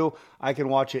go-to. I can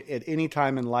watch it at any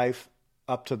time in life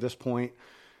up to this point,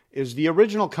 is the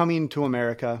original Coming to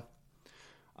America.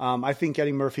 I think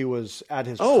Eddie Murphy was at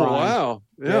his prime. Oh, wow.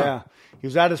 Yeah. He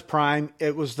was at his prime.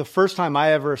 It was the first time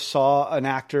I ever saw an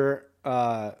actor,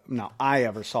 I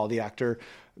ever saw the actor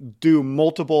do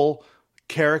multiple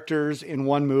characters in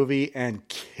one movie and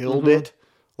killed it.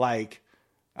 Like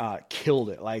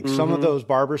some of those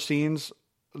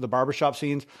the barbershop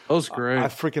scenes. That was great. I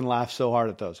freaking laughed so hard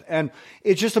at those. And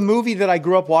it's just a movie that I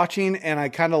grew up watching, and I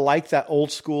kind of like that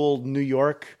old school New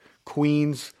York,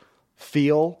 Queens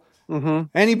feel. And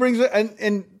he brings it,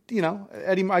 and you know,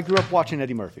 I grew up watching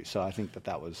Eddie Murphy, so I think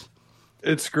that was...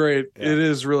 It's great. Yeah. It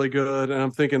is really good. And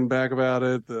I'm thinking back about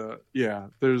it.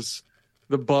 There's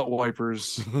the butt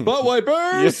wipers. Butt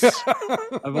wipers!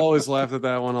 I've always laughed at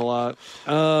that one a lot.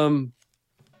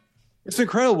 It's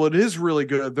incredible. It is really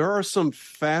good. There are some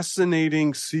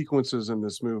fascinating sequences in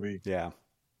this movie. Yeah.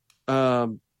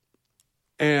 And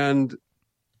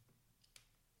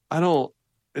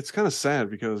it's kind of sad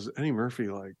because Eddie Murphy,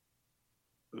 is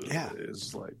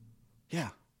like... Yeah.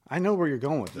 I know where you're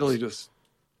going with this. Really just,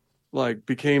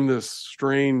 became this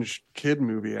strange kid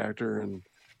movie actor and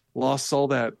lost all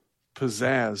that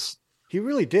pizzazz. He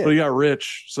really did. But he got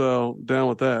rich, so down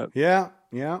with that. Yeah,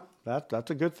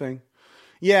 that's a good thing.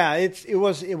 Yeah, it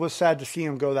was sad to see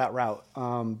him go that route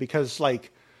because I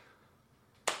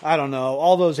don't know,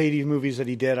 all those 80s movies that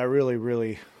he did, I really,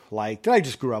 really liked. I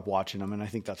just grew up watching them, and I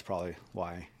think that's probably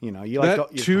why. You know, you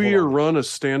that 2-year run of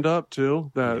stand up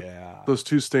too. Those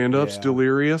 2 stand ups,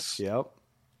 Delirious. Yep.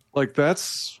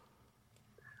 That's,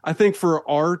 I think for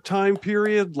our time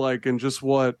period, and just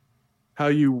how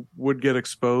you would get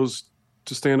exposed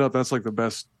to stand up, that's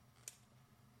the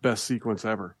best sequence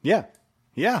ever. Yeah.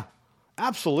 Yeah.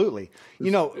 Absolutely.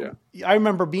 I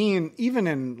remember being even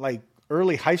in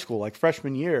early high school,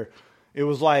 freshman year, it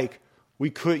was we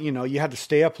could, you had to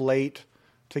stay up late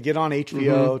to get on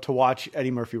HBO to watch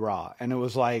Eddie Murphy Raw. And it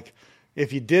was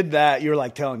if you did that, you're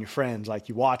like telling your friends, like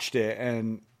you watched it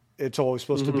and it's always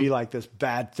supposed to be like this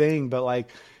bad thing, but like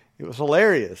it was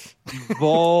hilarious.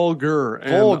 Vulgar.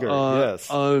 Vulgar, yes.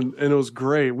 And it was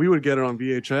great. We would get it on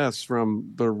VHS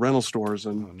from the rental stores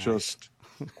and just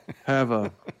have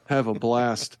a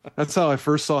blast. That's how I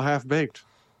first saw Half Baked.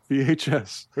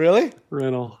 VHS. Really?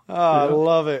 Rental. Oh, I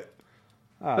love it.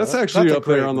 That's actually a up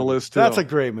there great on the movie. list too. That's a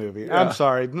great movie. Yeah. I'm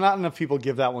sorry. Not enough people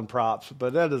give that one props,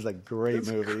 but that is a great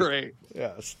movie. Great.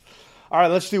 Yes. All right,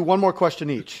 let's do one more question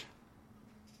each.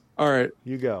 All right.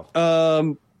 You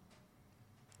go.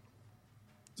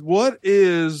 What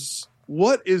is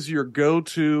your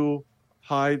go-to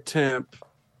high temp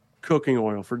cooking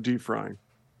oil for deep frying?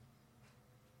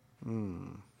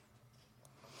 You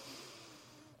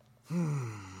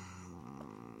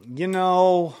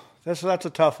know, that's a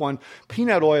tough one.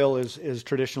 Peanut oil is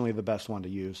traditionally the best one to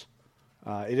use.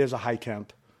 It is a high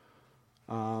temp.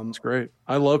 It's great.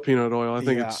 I love peanut oil. I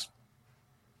think it's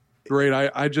great.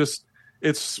 I just,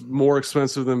 it's more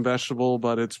expensive than vegetable,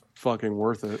 but it's fucking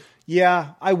worth it.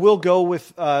 Yeah, I will go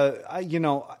with,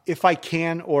 if I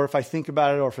can, or if I think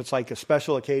about it, or if it's like a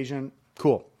special occasion,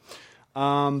 cool.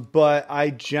 But I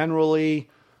generally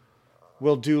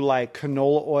will do like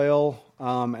canola oil,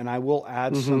 and I will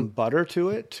add some butter to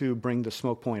it to bring the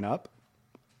smoke point up.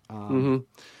 Or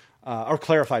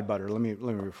clarified butter. Let me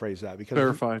rephrase that, because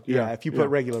Clarified, if you put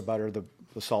regular butter, the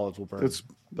solids will burn.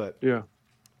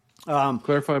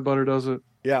 Clarified butter does it.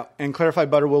 Yeah, and clarified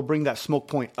butter will bring that smoke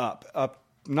point up.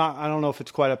 Not, I don't know if it's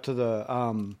quite up to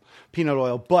the peanut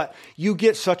oil, but you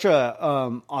get such a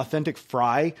authentic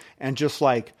fry, and just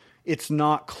like it's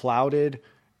not clouded.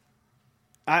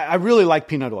 I really like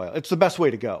peanut oil. It's the best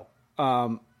way to go.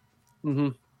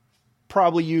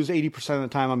 Probably use 80% of the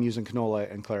time I'm using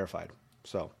canola and clarified.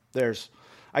 So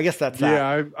I guess that's that.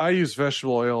 Yeah, I use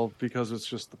vegetable oil because it's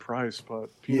just the price, but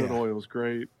peanut oil is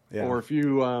great. Yeah. Or if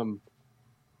you,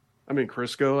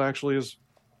 Crisco actually is.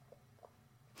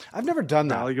 I've never done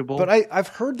that, valuable. but I've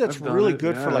heard that's really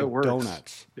good for like it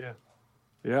donuts. Yeah.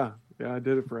 I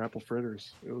did it for apple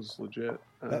fritters. It was legit.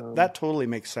 That totally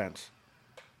makes sense.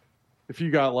 If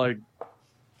you got like,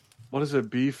 what is it,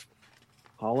 beef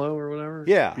hollow or whatever?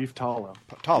 Yeah. Beef tallow.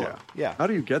 Tallow. Yeah. How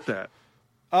do you get that?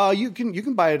 You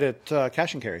can buy it at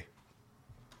Cash and Carry.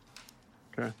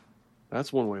 Okay.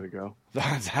 That's one way to go.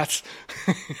 That's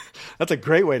a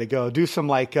great way to go. Do some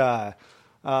like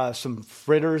some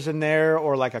fritters in there,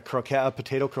 or like a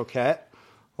potato croquette,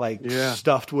 like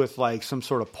stuffed with like some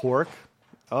sort of pork.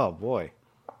 Oh boy.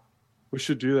 We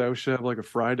should do that. We should have like a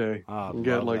Friday and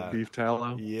get like that. beef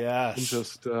tallow. Yes. And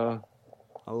just I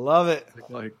love it.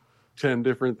 like 10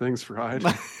 different things fried.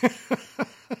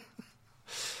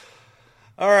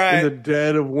 All right. In the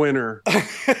dead of winter.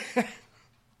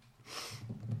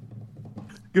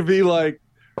 Could be like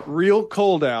real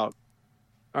cold out.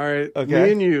 All right. Okay.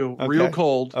 Me and you, real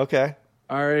cold. Okay.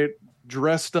 All right.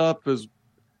 Dressed up as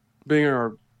being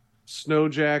our snow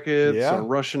jackets, our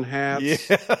Russian hats.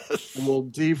 Yes. And we'll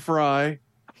deep fry.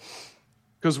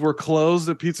 Because we're closed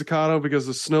at Pizzicato because of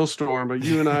the snowstorm, but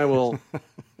you and I will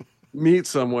meet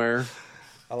somewhere.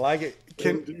 I like it.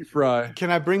 Deep fry.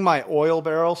 Can I bring my oil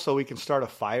barrel so we can start a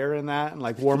fire in that and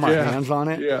like warm our hands on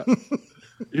it? Yeah.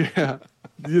 Yeah.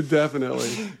 You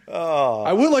definitely. Oh.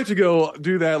 I would like to go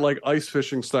do that like ice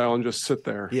fishing style and just sit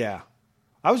there. Yeah.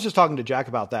 I was just talking to Jack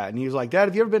about that, and he was like, "Dad,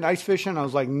 have you ever been ice fishing?" I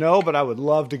was like, "No, but I would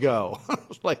love to go." I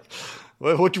was like,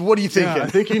 what are you thinking? Yeah, I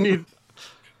think you need.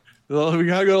 Well, we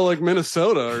gotta go to like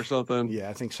Minnesota or something. Yeah,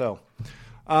 I think so.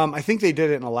 I think they did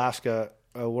it in Alaska,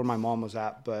 where my mom was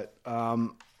at, but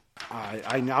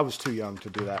I was too young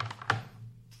to do that.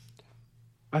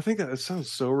 I think that it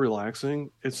sounds so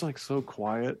relaxing. It's like so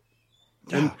quiet.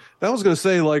 And that was going to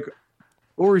say, like,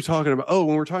 what were we talking about? Oh,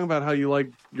 when we're talking about how you like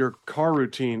your car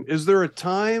routine, is there a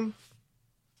time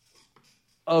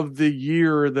of the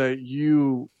year that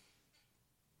you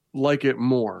like it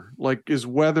more? Like, is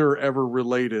weather ever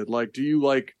related? Like, do you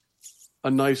like a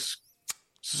nice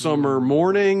summer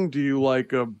morning? Do you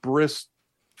like a brisk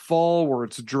fall where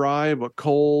it's dry but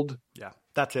cold? Yeah,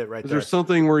 that's it right there. Is there. there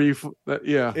something where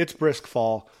It's brisk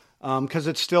fall. Because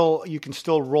it's still, you can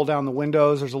still roll down the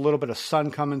windows. There's a little bit of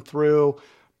sun coming through,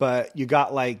 but you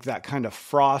got like that kind of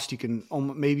frost. You can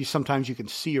maybe sometimes you can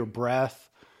see your breath.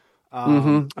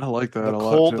 I like that a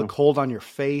lot too. The cold on your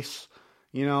face.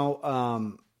 You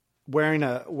know, wearing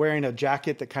a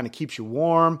jacket that kind of keeps you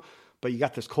warm, but you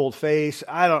got this cold face.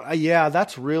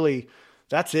 That's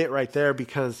it right there.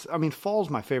 Because I mean,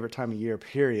 fall's my favorite time of year.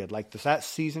 Period. Like that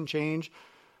season change.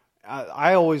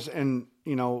 I always, and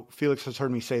you know, Felix has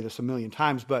heard me say this a million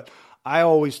times, but I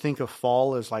always think of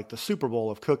fall as like the Super Bowl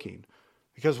of cooking,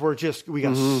 because we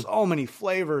got so many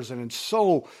flavors and it's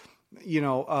so,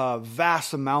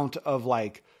 vast amount of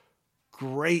like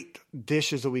great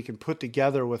dishes that we can put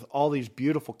together with all these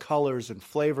beautiful colors and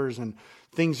flavors, and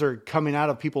things are coming out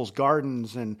of people's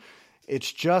gardens. And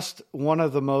it's just one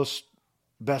of the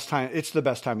best time. It's the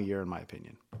best time of year, in my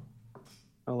opinion.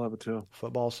 I love it too.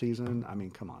 Football season. I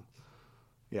mean, come on.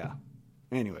 Yeah.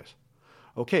 Anyways.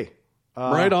 Okay.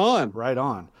 Right on. Right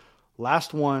on.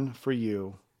 Last one for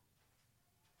you.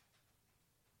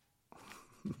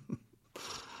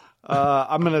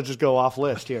 I'm going to just go off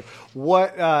list here.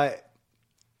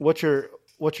 What's your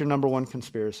number one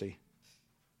conspiracy?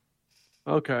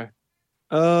 Okay.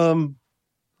 Are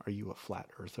you a flat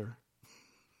earther?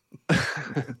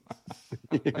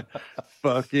 Yeah.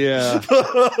 Fuck yeah.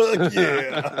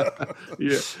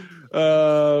 Yeah.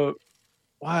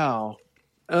 Wow.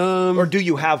 Or do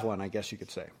you have one, I guess you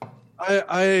could say.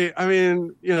 I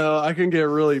mean, I can get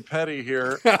really petty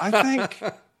here. I think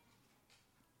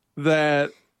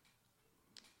that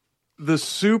the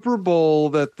Super Bowl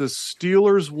that the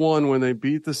Steelers won when they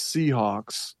beat the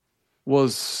Seahawks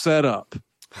was set up.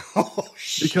 Oh,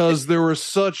 shit. Because there were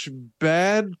such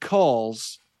bad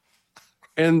calls,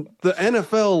 and the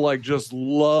NFL just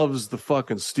loves the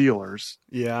fucking Steelers.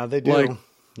 Yeah, they do.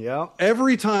 Yeah.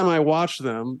 Every time I watch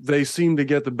them, they seem to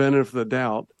get the benefit of the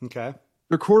doubt. Okay.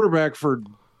 Their quarterback for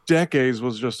decades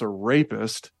was just a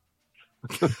rapist.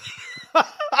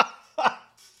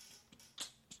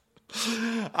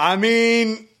 I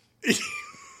mean,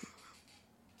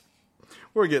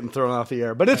 we're getting thrown off the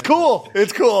air, but it's cool.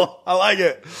 It's cool. I like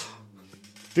it.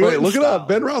 Look it up.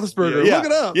 Ben Roethlisberger. Yeah. Look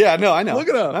it up. Yeah, no, I know. Look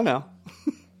it up. I know.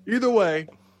 Either way,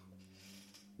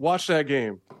 watch that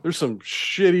game. There's some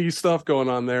shitty stuff going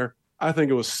on there. I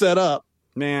think it was set up.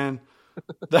 Man,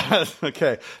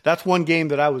 okay. That's one game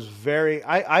that I was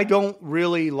I don't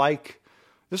really like.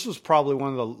 This was probably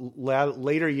one of the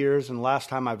later years and last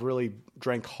time I've really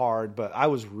drank hard, but I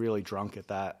was really drunk at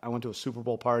that. I went to a Super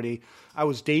Bowl party. I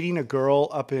was dating a girl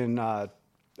up in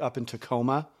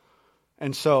Tacoma.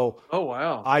 And so oh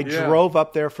wow, I drove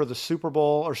up there for the Super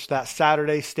Bowl or that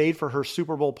Saturday, stayed for her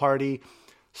Super Bowl party,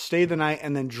 stayed the night,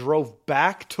 and then drove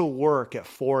back to work at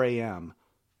 4 a.m.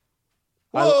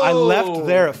 I left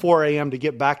there at 4 a.m. to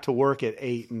get back to work at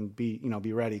 8 and be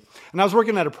ready. And I was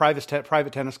working at a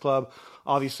private tennis club,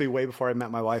 obviously way before I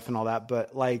met my wife and all that.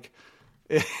 But that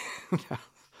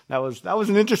was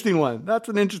an interesting one. That's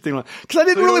an interesting one because I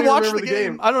didn't really watch the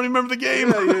game. I don't even remember the game.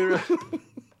 Yeah.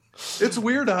 It's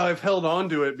weird how I've held on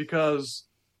to it because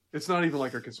it's not even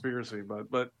like a conspiracy,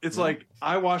 but it's like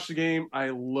I watched the game. I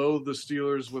loathe the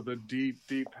Steelers with a deep,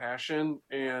 deep passion,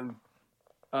 and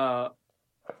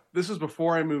this is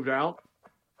before I moved out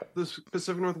the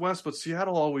Pacific Northwest, but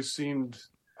Seattle always seemed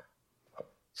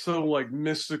so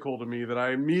mystical to me that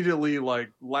I immediately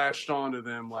latched onto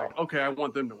them. Okay, I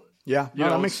want them to win. Yeah,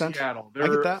 that makes sense. Seattle, I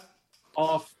get that.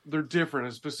 They're different.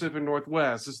 It's Pacific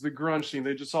Northwest. It's the grunge scene.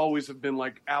 They just always have been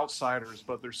outsiders,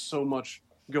 but there's so much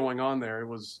going on there. It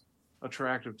was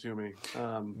attractive to me.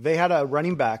 They had a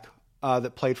running back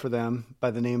that played for them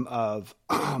by the name of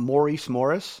Maurice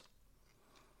Morris.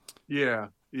 Yeah.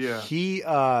 He,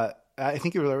 I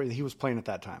think he was playing at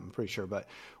that time. I'm pretty sure, but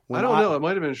I don't know. It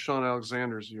might have been Sean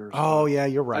Alexander's year. Oh yeah,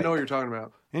 you're right. I know what you're talking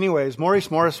about. Anyways,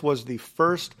 Maurice Morris was the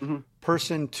first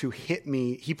person to hit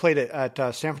me. He played at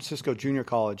San Francisco Junior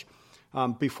College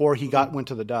before he went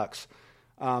to the Ducks.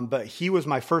 But he was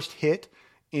my first hit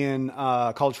in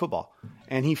college football,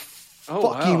 and he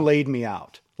laid me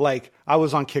out. I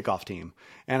was on kickoff team,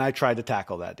 and I tried to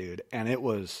tackle that dude, and it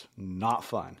was not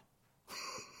fun.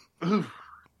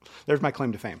 There's my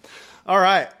claim to fame. All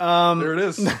right. There it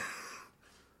is.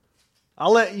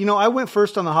 I'll let you know. I went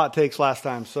first on the hot takes last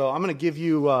time, so I'm going to give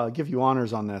you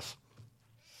honors on this.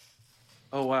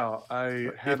 Oh wow, I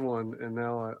had one, and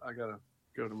now I gotta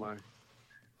go to my.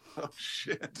 Oh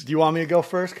shit! Do you want me to go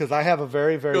first? Because I have a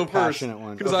very, very passionate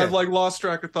one. Because I've lost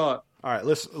track of thought. All right,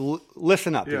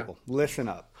 listen up, people. Listen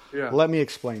up. Yeah. Let me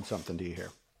explain something to you here.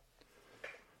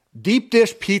 Deep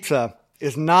dish pizza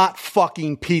is not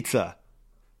fucking pizza.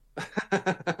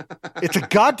 It's a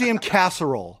goddamn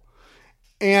casserole,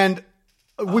 and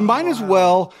we might as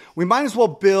well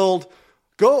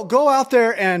go out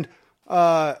there and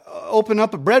open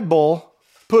up a bread bowl,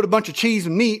 put a bunch of cheese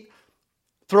and meat,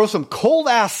 throw some cold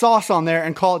ass sauce on there,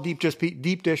 and call it deep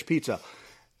dish pizza.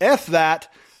 F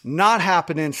that, not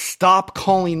happening. Stop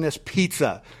calling this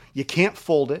pizza. You can't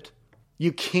fold it.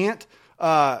 You can't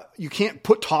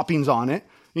put toppings on it.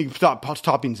 You can put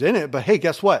toppings in it, but hey,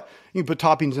 guess what? You can put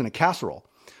toppings in a casserole.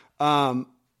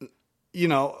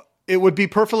 it would be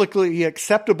perfectly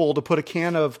acceptable to put a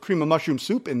can of cream of mushroom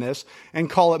soup in this and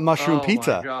call it mushroom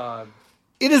pizza. Oh my God.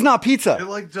 It is not pizza. It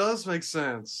like does make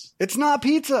sense. It's not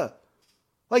pizza.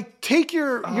 Like, take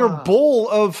your bowl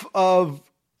of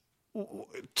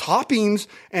toppings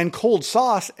and cold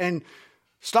sauce and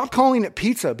stop calling it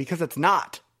pizza, because it's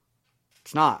not.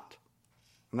 It's not.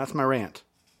 And that's my rant.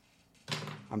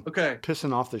 I'm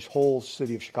pissing off this whole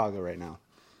city of Chicago right now.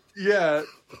 Yeah.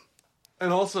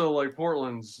 And also, like,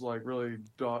 Portland's like really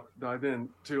dived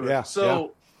into it. Yeah.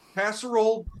 So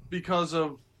casserole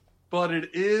but it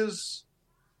is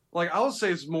like, I would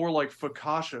say it's more like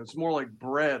focaccia. It's more like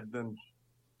bread than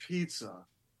pizza.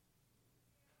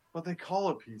 But they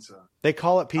call it pizza. They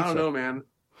call it pizza. I don't know, man.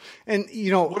 And,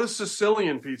 what is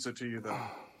Sicilian pizza to you, though?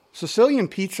 Sicilian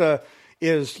pizza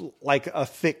is like a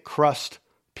thick crust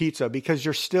pizza, because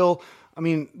they're still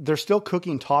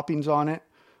cooking toppings on it.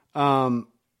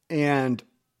 And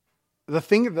the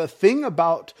thing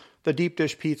about the deep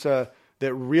dish pizza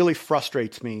that really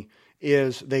frustrates me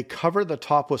is they cover the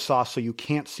top with sauce so you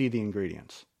can't see the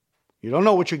ingredients. You don't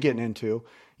know what you're getting into.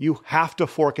 You have to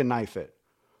fork and knife it.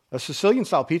 A Sicilian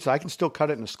style pizza, I can still cut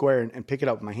it in a square and pick it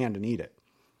up with my hand and eat it.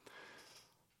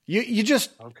 You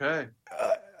just... Okay.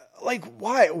 Like,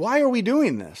 why are we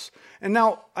doing this? And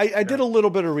now I did a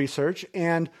little bit of research,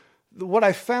 and what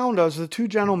I found was the two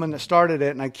gentlemen that started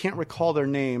it, and I can't recall their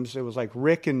names. It was like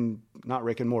not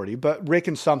Rick and Morty, but Rick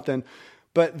and something.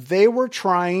 But they were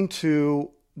trying to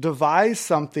devise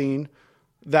something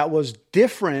that was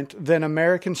different than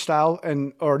American style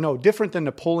different than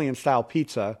Napoleon style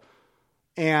pizza,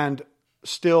 and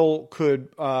still could,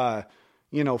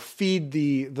 feed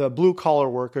the blue collar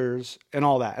workers and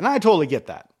all that. And I totally get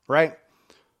that. Right?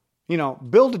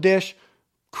 Build a dish,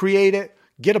 create it,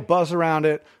 get a buzz around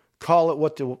it, call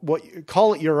it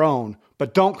call it your own,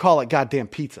 but don't call it goddamn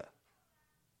pizza.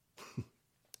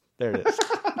 There it is.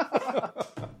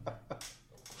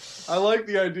 I like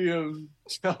the idea of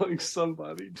telling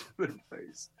somebody to their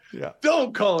face. Yeah.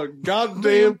 Don't call it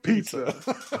goddamn pizza.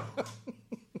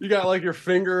 You got like your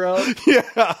finger up.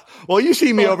 Yeah. Well, you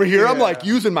see me over here. Yeah. I'm like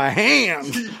using my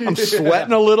hands. I'm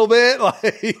sweating a little bit.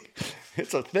 Like,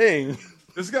 it's a thing.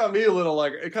 This got me a little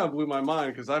like, it kind of blew my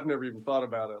mind because I've never even thought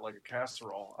about it like a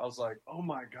casserole. I was like, oh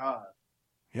my God.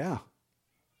 Yeah.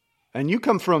 And you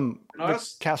come from the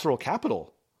casserole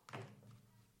capital.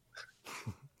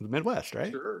 The Midwest,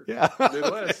 right? Sure. Yeah.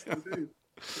 Midwest, indeed.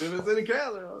 If it's any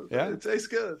casserole, it tastes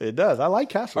good. It does. I like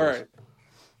casseroles.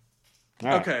 All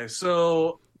right. Okay,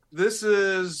 so this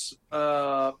is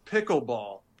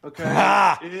pickleball.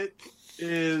 Okay. It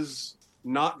is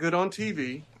not good on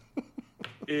TV.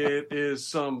 It is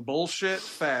some bullshit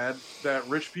fad that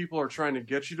rich people are trying to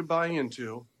get you to buy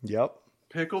into. Yep.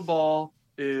 Pickleball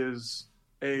is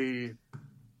you're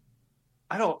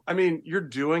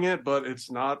doing it, but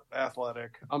it's not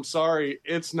athletic. I'm sorry.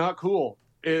 It's not cool.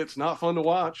 It's not fun to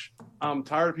watch. I'm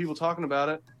tired of people talking about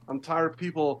it. I'm tired of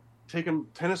people taking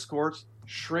tennis courts,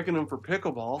 shrinking them for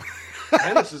pickleball.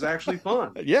 Tennis is actually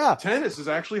fun. Yeah. Tennis is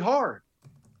actually hard.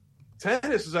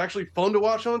 Tennis is actually fun to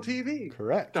watch on TV.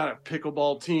 Correct. Not at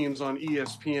pickleball teams on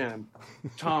ESPN.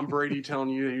 Tom Brady telling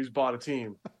you that he's bought a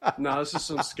team. No, this is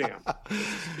some scam.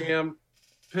 It's a scam.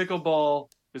 Pickleball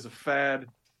is a fad.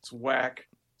 It's whack.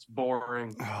 It's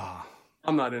boring.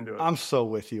 I'm not into it. I'm so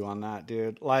with you on that,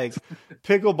 dude. Like,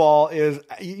 pickleball is,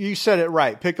 you said it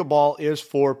right. Pickleball is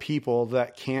for people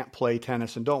that can't play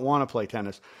tennis and don't want to play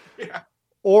tennis. Yeah.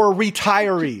 Or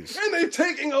retirees. And they're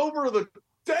taking over the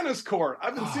tennis court.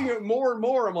 I've been seeing it more and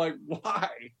more. I'm like, why?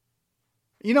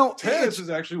 Tennis is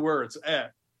actually where it's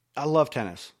at. I love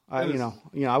tennis. I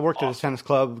worked at a tennis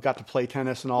club, got to play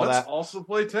tennis and all that. Let's also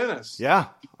play tennis. Yeah,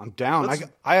 I'm down.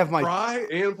 I have my try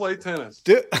and play tennis.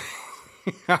 Dude,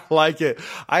 I like it.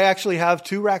 I actually have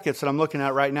 2 rackets that I'm looking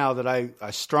at right now that I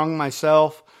strung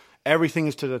myself. Everything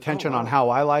is to the attention on how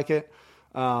I like it.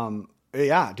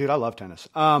 Yeah, dude, I love tennis.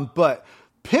 But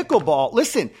pickleball,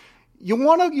 listen, you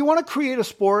want to create a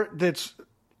sport that's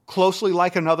closely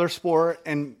like another sport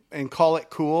and call it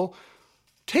cool.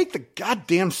 Take the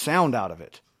goddamn sound out of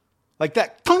it. Like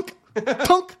that tunk,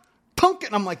 tunk, tunk.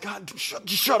 And I'm like, God, just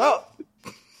shut up.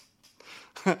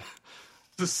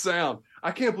 The sound.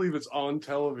 I can't believe it's on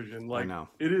television. Like, I know.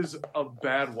 It is a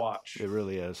bad watch. It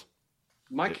really is.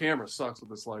 My camera sucks with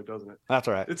this light, doesn't it? That's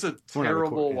all right. It's a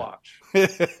terrible watch.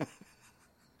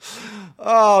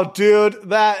 Oh, dude,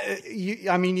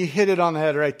 you hit it on the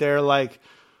head right there. Like,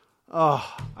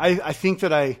 I think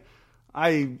that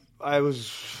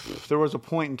there was a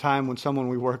point in time when someone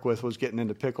we work with was getting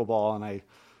into pickleball, and I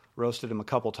roasted him a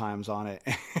couple times on it.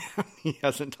 He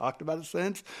hasn't talked about it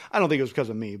since. I don't think it was because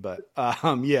of me, but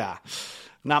yeah.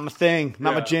 Not my thing.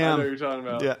 Not my Yeah, jam. I know what you're talking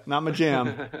about. Yeah, not my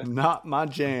jam. Not my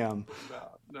jam.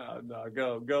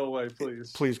 No, go away,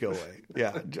 please. Please go away.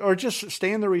 Yeah. Or just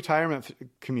stay in the retirement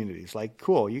communities. Like,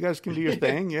 cool. You guys can do your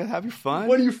thing. Yeah, have your fun.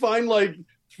 What do you find like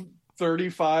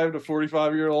 35 to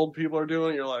 45-year-old people are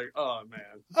doing? You're like, oh man.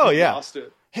 Oh, yeah. Lost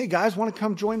it. Hey guys, want to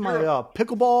come join my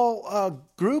pickleball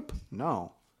group?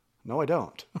 No, I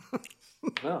don't.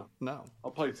 No.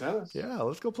 I'll play tennis. Yeah,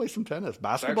 let's go play some tennis.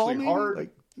 Basketball, actually maybe? hard.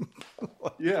 Like,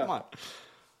 Yeah. Come on.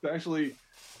 It's actually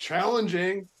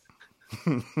challenging.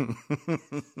 All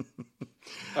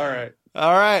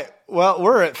right. Well,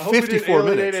 we're at I hope we 54 didn't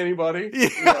alienate minutes. anybody.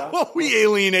 Yeah, well, we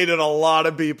alienated a lot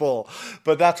of people,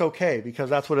 but that's okay because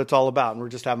that's what it's all about, and we're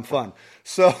just having fun.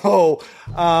 So,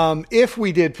 if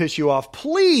we did piss you off,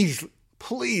 please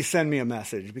send me a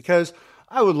message because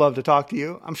I would love to talk to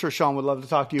you. I'm sure Sean would love to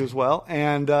talk to you as well,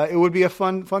 and it would be a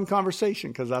fun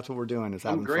conversation because that's what we're doing is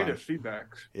having I'm great fun. at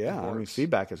feedback. Yeah, I mean,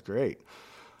 feedback is great.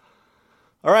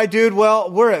 All right, dude. Well,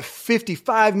 we're at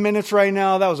 55 minutes right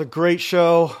now. That was a great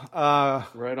show.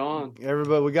 Right on.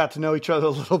 Everybody, we got to know each other a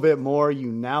little bit more.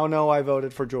 You now know I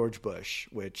voted for George Bush,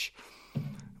 which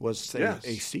was a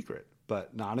secret,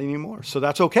 but not anymore. So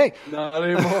that's okay. Not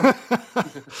anymore.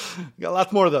 Got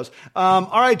lots more of those. All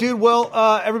right, dude. Well,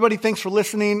 everybody, thanks for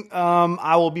listening.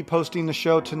 I will be posting the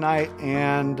show tonight,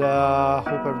 and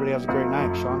hope everybody has a great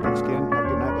night. Sean, thanks again. Have a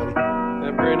good night, buddy.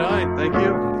 Have a great night. Thank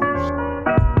you.